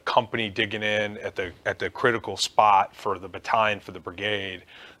 a company digging in at the critical spot for the battalion, for the brigade,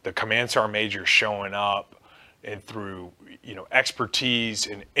 the command sergeant major showing up and through expertise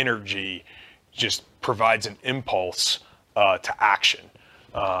and energy just provides an impulse to action.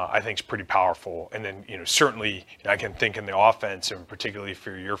 I think is pretty powerful. And then certainly I can think in the offense, and particularly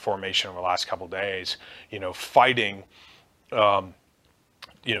for your formation over the last couple of days, fighting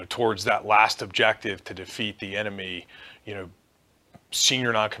towards that last objective to defeat the enemy,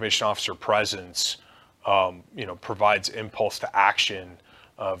 senior non-commissioned officer presence, provides impulse to action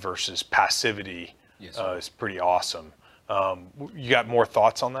versus passivity. Yes, is pretty awesome. You got more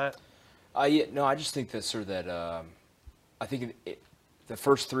thoughts on that? No, I just think that, sir, that I think the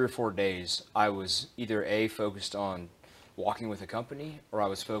first 3 or 4 days, I was either focused on walking with a company, or I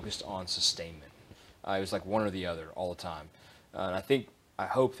was focused on sustainment. It was like one or the other all the time. And I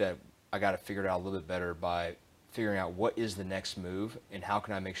hope that I got to figure it out a little bit better by figuring out what is the next move and how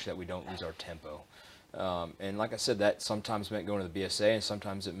can I make sure that we don't lose our tempo. And like I said, that sometimes meant going to the BSA, and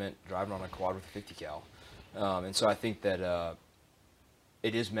sometimes it meant driving on a quad with a 50 cal. And so I think that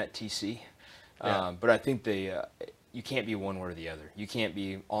it is meant TC, but I think you can't be one way or the other. You can't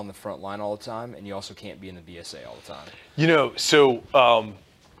be on the front line all the time, and you also can't be in the BSA all the time. You know, so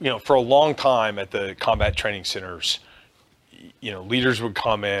for a long time at the combat training centers, leaders would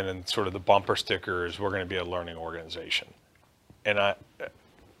come in and sort of the bumper sticker is, we're going to be a learning organization. And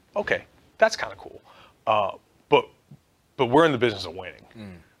okay, that's kind of cool. But we're in the business of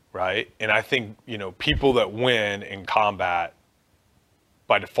winning, right? And I think, people that win in combat,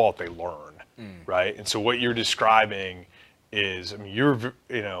 by default, they learn, right? And so what you're describing is, you're,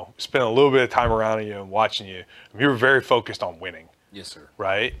 spending a little bit of time around you and watching you, you're very focused on winning. Yes, sir.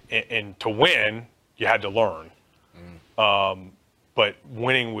 Right? And to win, you had to learn. But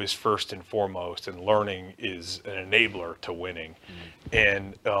winning was first and foremost, and learning is an enabler to winning.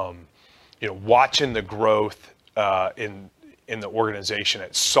 And, watching the growth in the organization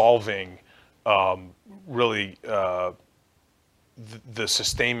at solving really the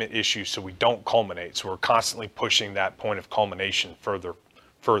sustainment issue so we don't culminate. So we're constantly pushing that point of culmination further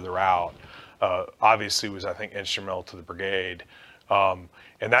out. Obviously was, I think, instrumental to the brigade. And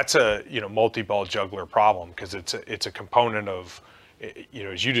that's a multi-ball juggler problem, because it's a component of,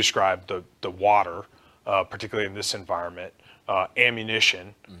 as you described, the water, particularly in this environment,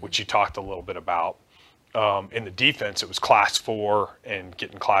 ammunition, which you talked a little bit about. In the defense, it was class 4 and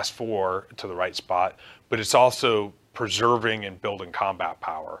getting class 4 to the right spot, but it's also preserving and building combat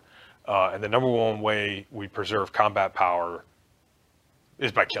power. And the number one way we preserve combat power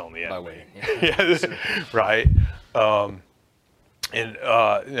is by killing the enemy. Right?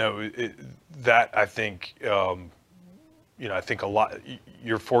 That I think, I think a lot,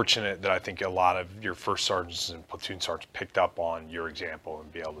 you're fortunate that I think a lot of your first sergeants and platoon sergeants picked up on your example and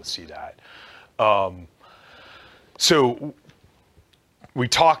be able to see that. So we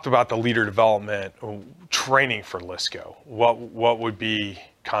talked about the leader development training for LSCO. What would be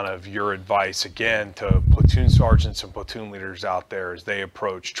kind of your advice, again, to platoon sergeants and platoon leaders out there as they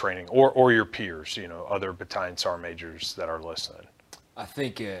approach training, or your peers, other battalion sergeant majors that are listening? I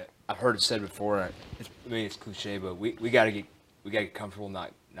think I've heard it said before. It's cliche, but we got to get comfortable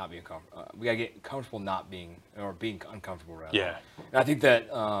not being comfortable. We got to get comfortable not being, or being uncomfortable rather. Yeah. And I think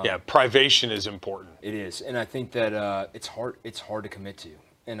that privation is important. It is, and I think that it's hard to commit to,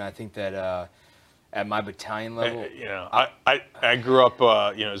 and I think that at my battalion level, I grew up,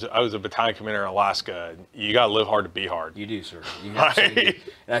 I was a battalion commander in Alaska. You got to live hard to be hard. You do, sir. You absolutely do.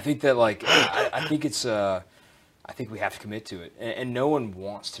 And I think that I think it's I think we have to commit to it, and no one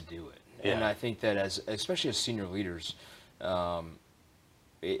wants to do it. Yeah. And I think that especially as senior leaders,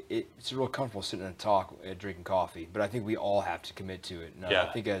 it's real comfortable sitting and talk, drinking coffee, but I think we all have to commit to it. And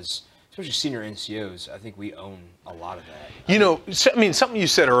I think especially senior NCOs, I think we own a lot of that. Something you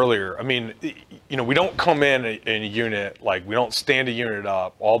said earlier, we don't come in a unit, we don't stand a unit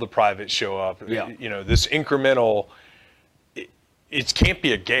up, all the privates show up. Yeah. This incremental, it can't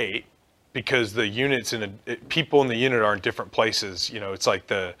be a gate, because the units people in the unit are in different places. It's like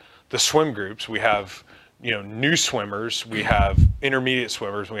the swim groups. We have, new swimmers, we have intermediate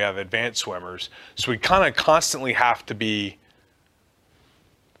swimmers, we have advanced swimmers. So we kind of constantly have to be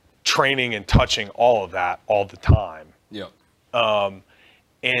training and touching all of that all the time. Yeah.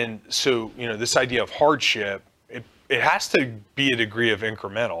 And so, this idea of hardship, it has to be a degree of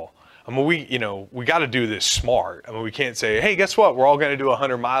incremental. We got to do this smart. We can't say, hey, guess what? We're all going to do a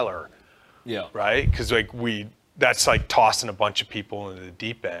 100-miler. Yeah. Right? Because that's like tossing a bunch of people into the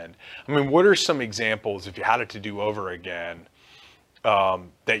deep end. What are some examples, if you had it to do over again,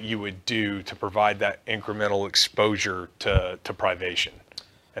 that you would do to provide that incremental exposure to privation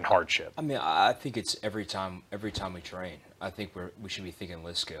and hardship? I think it's every time we train. I think we should be thinking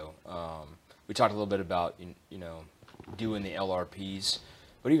LSCO. We talked a little bit about doing the LRPs,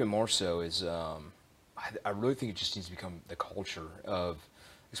 but even more so is I really think it just needs to become the culture of,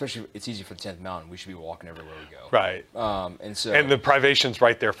 especially it's easy for the 10th Mountain, we should be walking everywhere we go. Right. And the privation's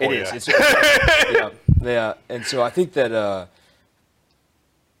right there for you. It is. Yeah. And so I think that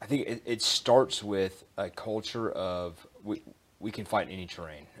it starts with a culture of we can fight in any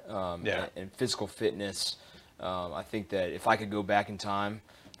terrain. And physical fitness. I think that if I could go back in time,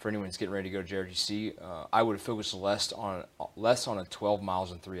 for anyone who's getting ready to go to JRTC, I would have focused less on a 12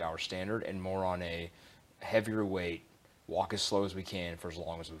 miles in 3 hour standard and more on a heavier weight, walk as slow as we can for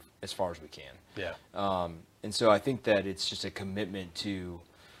as far as we can. Yeah. And so I think that it's just a commitment to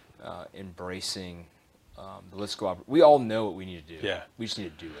embracing Let's go. We all know what we need to do. Yeah. We just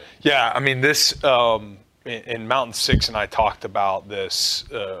need to do it. Yeah, I mean, this in Mountain 6, and I talked about this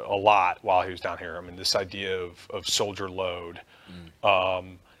a lot while he was down here. I mean, this idea of soldier load.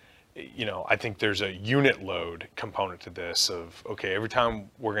 You know, I think there's a unit load component to this of, okay, every time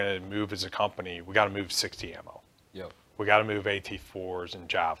we're going to move as a company, we got to move 60 ammo. Yep. We got to move AT4s and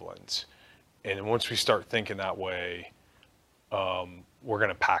javelins. And once we start thinking that way, we're going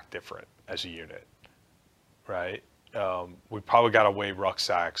to pack different as a unit, right? We probably got to weigh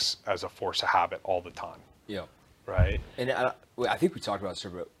rucksacks as a force of habit all the time. Yeah. Right. And I think we talked about this,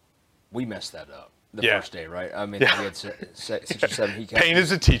 but we messed that up the first day, right? I mean, we had 6 or 7 heat Pain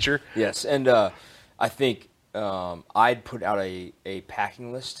as a teacher. Yes. And I think I'd put out a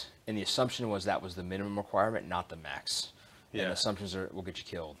packing list, and the assumption was that was the minimum requirement, not the max. Yeah. And assumptions will get you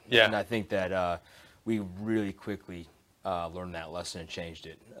killed. Yeah. And I think that we really quickly learned that lesson and changed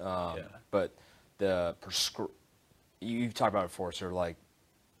it. But you talked about it before, sir, like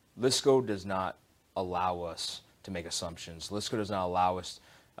LISCO does not allow us to make assumptions. LISCO does not allow us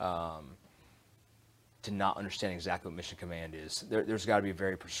to not understand exactly what mission command is. There's got to be a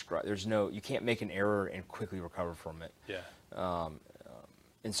very prescribed. You can't make an error and quickly recover from it. Yeah.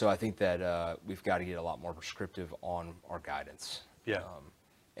 And so I think that we've got to get a lot more prescriptive on our guidance. Yeah.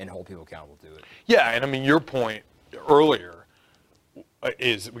 And hold people accountable to it. Yeah, and I mean, your point earlier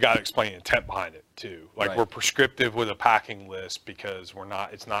is we got to explain the intent behind it too. Like Right. we're prescriptive with a packing list because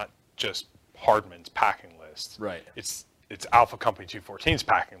it's not just Hardman's packing list. Right. It's Alpha Company 214's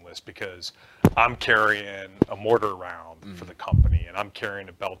packing list because I'm carrying a mortar round for the company and I'm carrying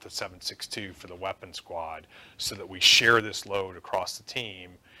a Belta 7.62 for the weapon squad so that we share this load across the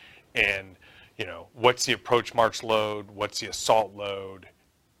team. And, you know, what's the approach march load? What's the assault load?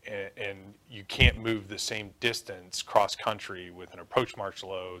 And you can't move the same distance cross country with an approach march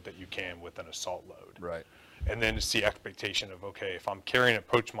load that you can with an assault load. Right. And then it's the expectation of, okay, if I'm carrying an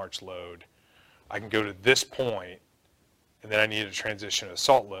approach march load, I can go to this point, and then I need to transition to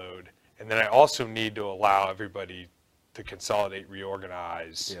assault load, and then I also need to allow everybody to consolidate,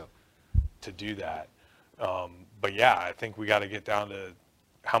 reorganize to do that. But yeah, I think we got to get down to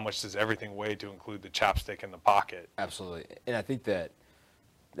how much does everything weigh to include the chapstick in the pocket. Absolutely. And I think that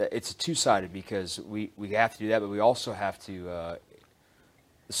it's two-sided because we have to do that, but we also have to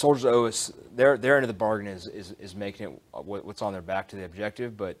the soldiers owe us their end of the bargain is making it what's on their back to the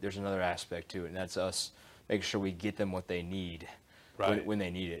objective, but there's another aspect to it, and that's us making sure we get them what they need when they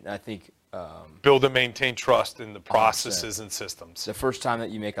need it. And I think build and maintain trust in the processes and systems. The first time that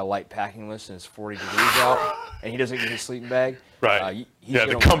you make a light packing list and it's 40 degrees out and he doesn't get his sleeping bag, right?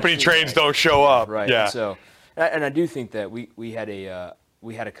 The company trains don't show up, right? Yeah. And so, and I do think that we had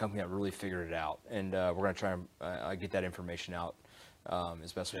a company that really figured it out, and we're going to try and get that information out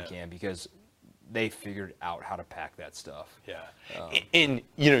as best we can because they figured out how to pack that stuff. Yeah. And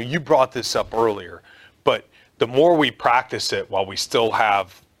you know, you brought this up earlier, but the more we practice it while we still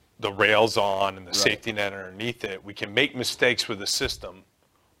have the rails on and the safety net underneath it, we can make mistakes with the system,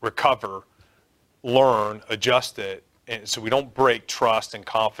 recover, learn, adjust it, and so we don't break trust and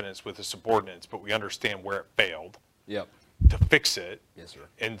confidence with the subordinates, but we understand where it failed. Yep. To fix it. Yes, sir.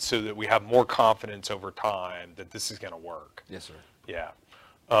 And so that we have more confidence over time that this is going to work. Yes, sir. Yeah.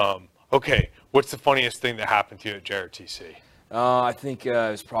 Okay. What's the funniest thing that happened to you at JRTC? I think it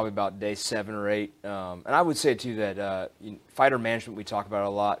was probably about day 7 or 8, and I would say too that fighter management we talk about a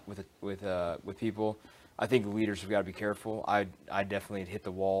lot with people. I think leaders have got to be careful. I definitely hit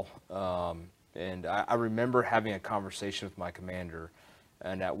the wall, and I remember having a conversation with my commander,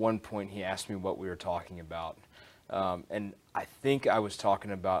 and at one point he asked me what we were talking about, and I think I was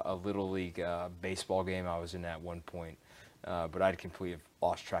talking about a little league baseball game I was in at one point. But I'd completely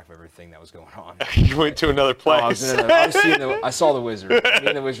lost track of everything that was going on. You went to another place. I saw the wizard. Me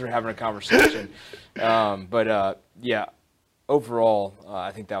and the wizard were having a conversation. Yeah, overall,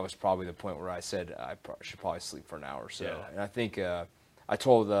 I think that was probably the point where I said I should probably sleep for an hour or so. Yeah. And I think I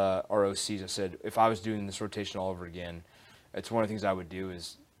told our OCs, I said, if I was doing this rotation all over again, it's one of the things I would do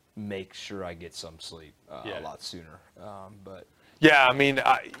is make sure I get some sleep a lot sooner. Yeah, I mean,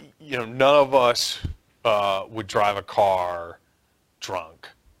 none of us would drive a car drunk,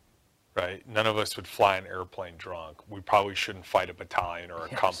 right? None of us would fly an airplane drunk. We probably shouldn't fight a battalion or a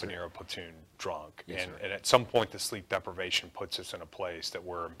company or a platoon drunk. Yes, and at some point, the sleep deprivation puts us in a place that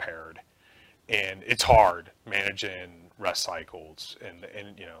we're impaired. And it's hard managing rest cycles. And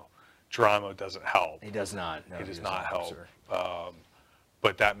Geronimo doesn't help. He does not. No, he does not help.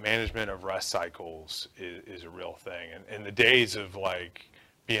 But that management of rest cycles is a real thing. And in the days of like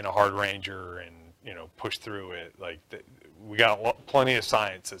being a hard ranger and push through it, like we got plenty of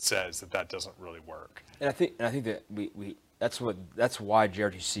science that says that doesn't really work. And I think that that's why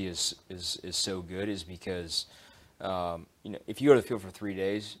JRTC is so good, is because if you go to the field for 3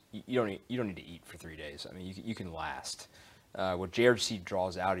 days, you don't need to eat for 3 days. I mean, you can last. What JRTC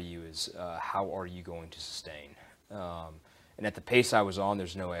draws out of you is how are you going to sustain. And at the pace I was on,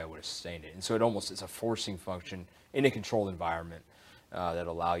 there's no way I would have sustained it. And so it's a forcing function in a controlled environment that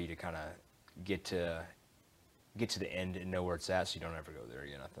allow you to kind of get to the end and know where it's at, so you don't ever go there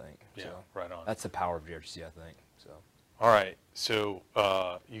again, I think. Yeah, so right on. That's the power of JRTC, I think. So. All right, so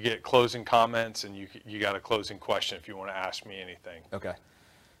you get closing comments, and you got a closing question if you want to ask me anything. Okay.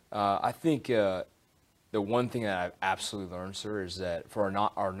 I think the one thing that I've absolutely learned, sir, is that for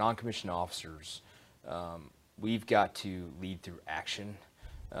our non-commissioned officers, we've got to lead through action.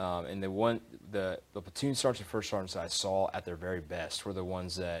 And the platoon sergeants and first sergeants that I saw at their very best were the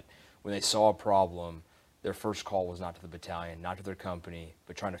ones that, when they saw a problem, their first call was not to the battalion, not to their company,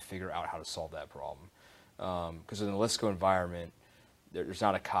 but trying to figure out how to solve that problem. Because in the LISCO environment, there's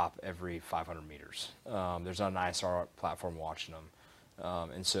not a cop every 500 meters. There's not an ISR platform watching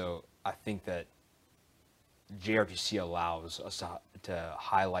them. And so I think that JRTC allows us to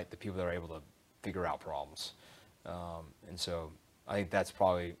highlight the people that are able to figure out problems. And so I think that's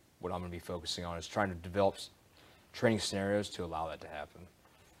probably what I'm going to be focusing on, is trying to develop training scenarios to allow that to happen.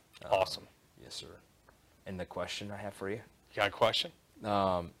 Awesome. Yes, sir. And the question I have for you? You got a question?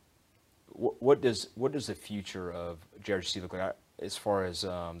 What does the future of JRTC look like as far as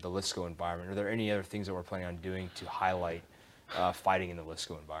the LISCO environment? Are there any other things that we're planning on doing to highlight fighting in the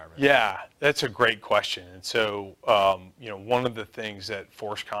LISCO environment? Yeah, that's a great question. And so, one of the things that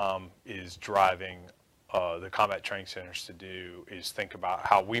ForceCom is driving the combat training centers to do is think about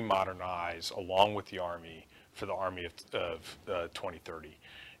how we modernize along with the Army for the Army of 2030.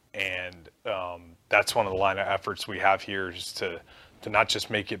 And that's one of the line of efforts we have here, is to not just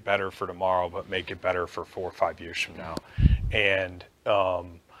make it better for tomorrow, but make it better for 4 or 5 years from now. And,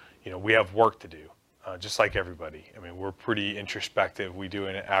 we have work to do, just like everybody. I mean, we're pretty introspective. We do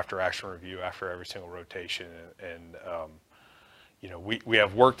an after-action review after every single rotation. And we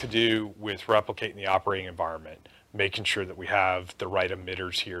have work to do with replicating the operating environment, making sure that we have the right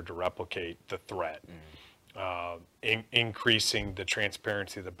emitters here to replicate the threat. Increasing the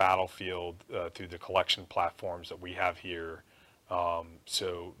transparency of the battlefield through the collection platforms that we have here,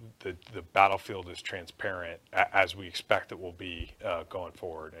 so the battlefield is transparent as we expect it will be going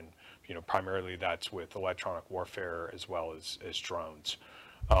forward. And primarily that's with electronic warfare as well as drones.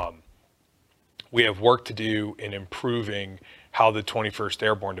 We have work to do in improving how the 21st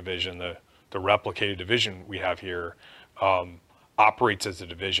Airborne Division, the replicated division we have here, operates as a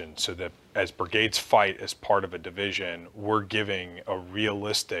division, so that as brigades fight as part of a division, we're giving a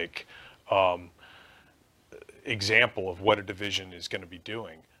realistic example of what a division is going to be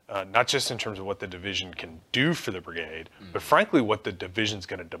doing, not just in terms of what the division can do for the brigade, but frankly what the division's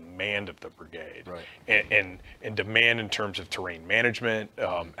going to demand of the brigade. Right. And demand in terms of terrain management,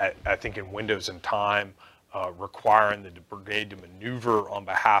 I think in windows and time, requiring the brigade to maneuver on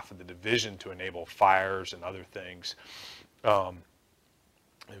behalf of the division to enable fires and other things.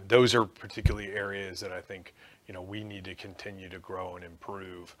 Those are particularly areas that I think we need to continue to grow and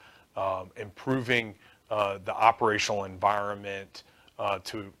improve. Improving the operational environment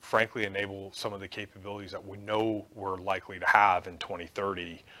to frankly enable some of the capabilities that we know we're likely to have in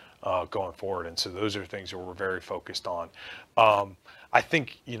 2030 going forward. And so those are things that we're very focused on. I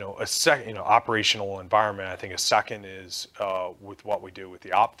think a second, operational environment. I think a second is with what we do with the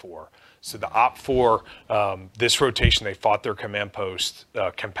OPFOR. So the OPFOR, this rotation, they fought their command post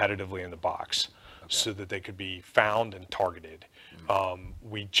competitively in the box, so that they could be found and targeted.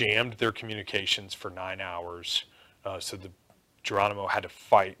 We jammed their communications for 9 hours, so the Geronimo had to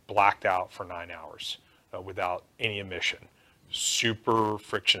fight blacked out for 9 hours without any emission. Super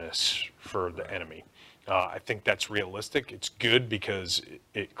frictionless for the enemy. I think that's realistic. It's good because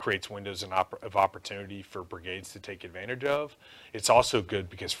it creates windows of opportunity for brigades to take advantage of. It's also good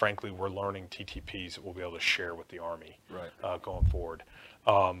because, frankly, we're learning TTPs that we'll be able to share with the Army going forward.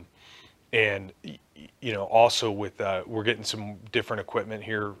 And also with we're getting some different equipment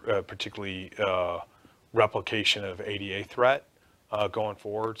here, particularly replication of ADA threat going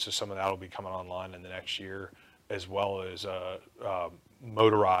forward. So some of that will be coming online in the next year, as well as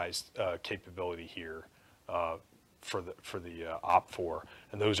motorized capability here for the OPFOR,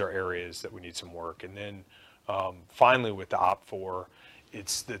 and those are areas that we need some work. And then finally with the OPFOR,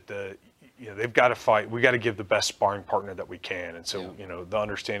 it's that they've got to fight. We got to give the best sparring partner that we can. And so the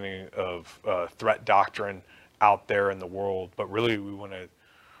understanding of threat doctrine out there in the world, but really we want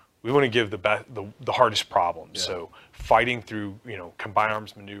we want to give the hardest problems. So fighting through, combined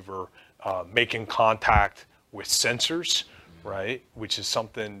arms maneuver, making contact with sensors, right? Which is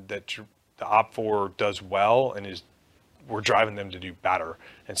something that the OPFOR does well, and we're driving them to do better.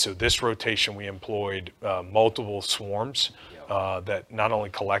 And so this rotation, we employed multiple swarms that not only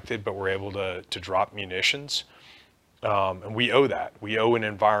collected, but were able to drop munitions. And we owe that. We owe an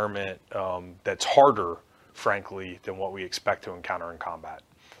environment that's harder, frankly, than what we expect to encounter in combat.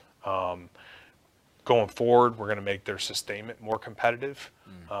 Going forward, we're going to make their sustainment more competitive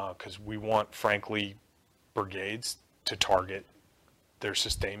because we want, frankly, brigades to target their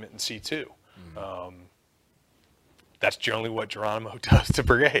sustainment in C2. That's generally what Geronimo does to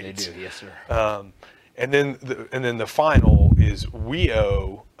brigades. They do, yes, sir. And then the final is we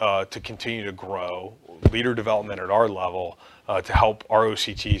owe to continue to grow leader development at our level to help our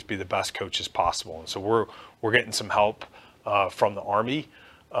OCTs be the best coaches possible. And so we're getting some help from the Army.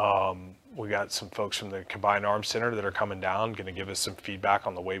 We got some folks from the Combined Arms Center that are coming down, going to give us some feedback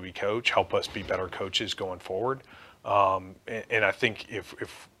on the way we coach, help us be better coaches going forward. And I think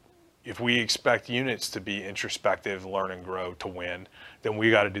if we expect units to be introspective, learn and grow to win, then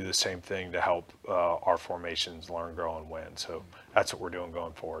we got to do the same thing to help our formations learn, grow, and win. So that's what we're doing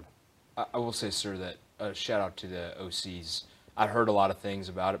going forward. I will say, sir, that shout out to the OCs. I heard a lot of things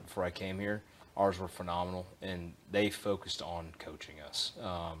about it before I came here. Ours were phenomenal, and they focused on coaching us.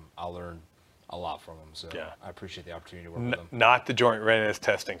 I learned a lot from them, so I appreciate the opportunity to work with them. Not the Joint Readiness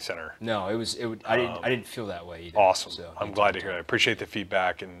Testing Center. No, I didn't feel that way either. Awesome. So I'm glad to hear that. I appreciate the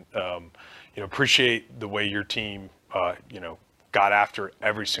feedback, and appreciate the way your team got after it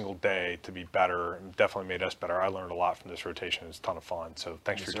every single day to be better, and definitely made us better. I learned a lot from this rotation. It was a ton of fun. So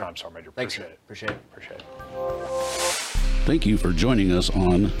thanks for your time, Sergeant Major. Appreciate it. Appreciate it. Thank you for joining us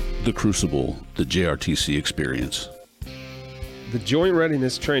on The Crucible, the JRTC experience. The Joint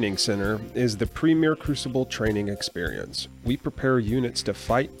Readiness Training Center is the premier Crucible training experience. We prepare units to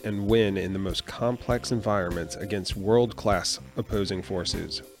fight and win in the most complex environments against world-class opposing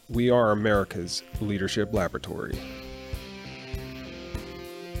forces. We are America's leadership laboratory.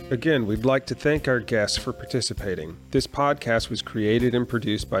 Again, we'd like to thank our guests for participating. This podcast was created and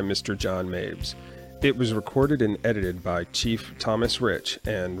produced by Mr. John Mabes. It was recorded and edited by Chief Thomas Rich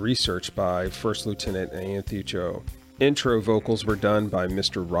and researched by First Lieutenant Anthony Cho. Intro vocals were done by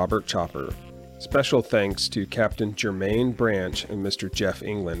Mr. Robert Chopper. Special thanks to Captain Jermaine Branch and Mr. Jeff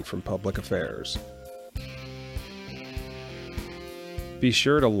England from Public Affairs. Be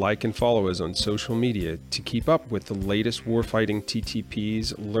sure to like and follow us on social media to keep up with the latest warfighting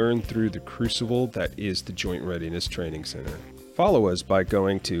TTPs learned through the crucible that is the Joint Readiness Training Center. Follow us by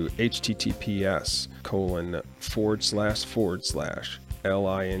going to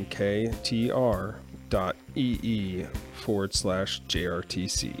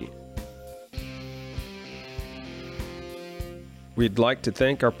https://linktr.ee/JRTC. We'd like to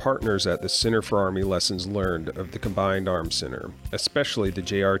thank our partners at the Center for Army Lessons Learned of the Combined Arms Center, especially the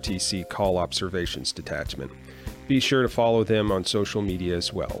JRTC Call Observations Detachment. Be sure to follow them on social media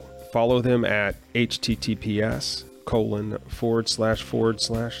as well. Follow them at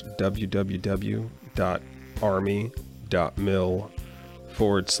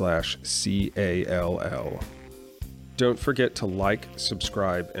Don't forget to like,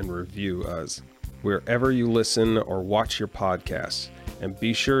 subscribe, and review us wherever you listen or watch your podcasts, and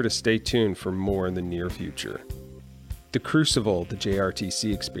be sure to stay tuned for more in the near future. The Crucible, the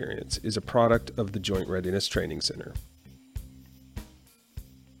JRTC experience, is a product of the Joint Readiness Training Center.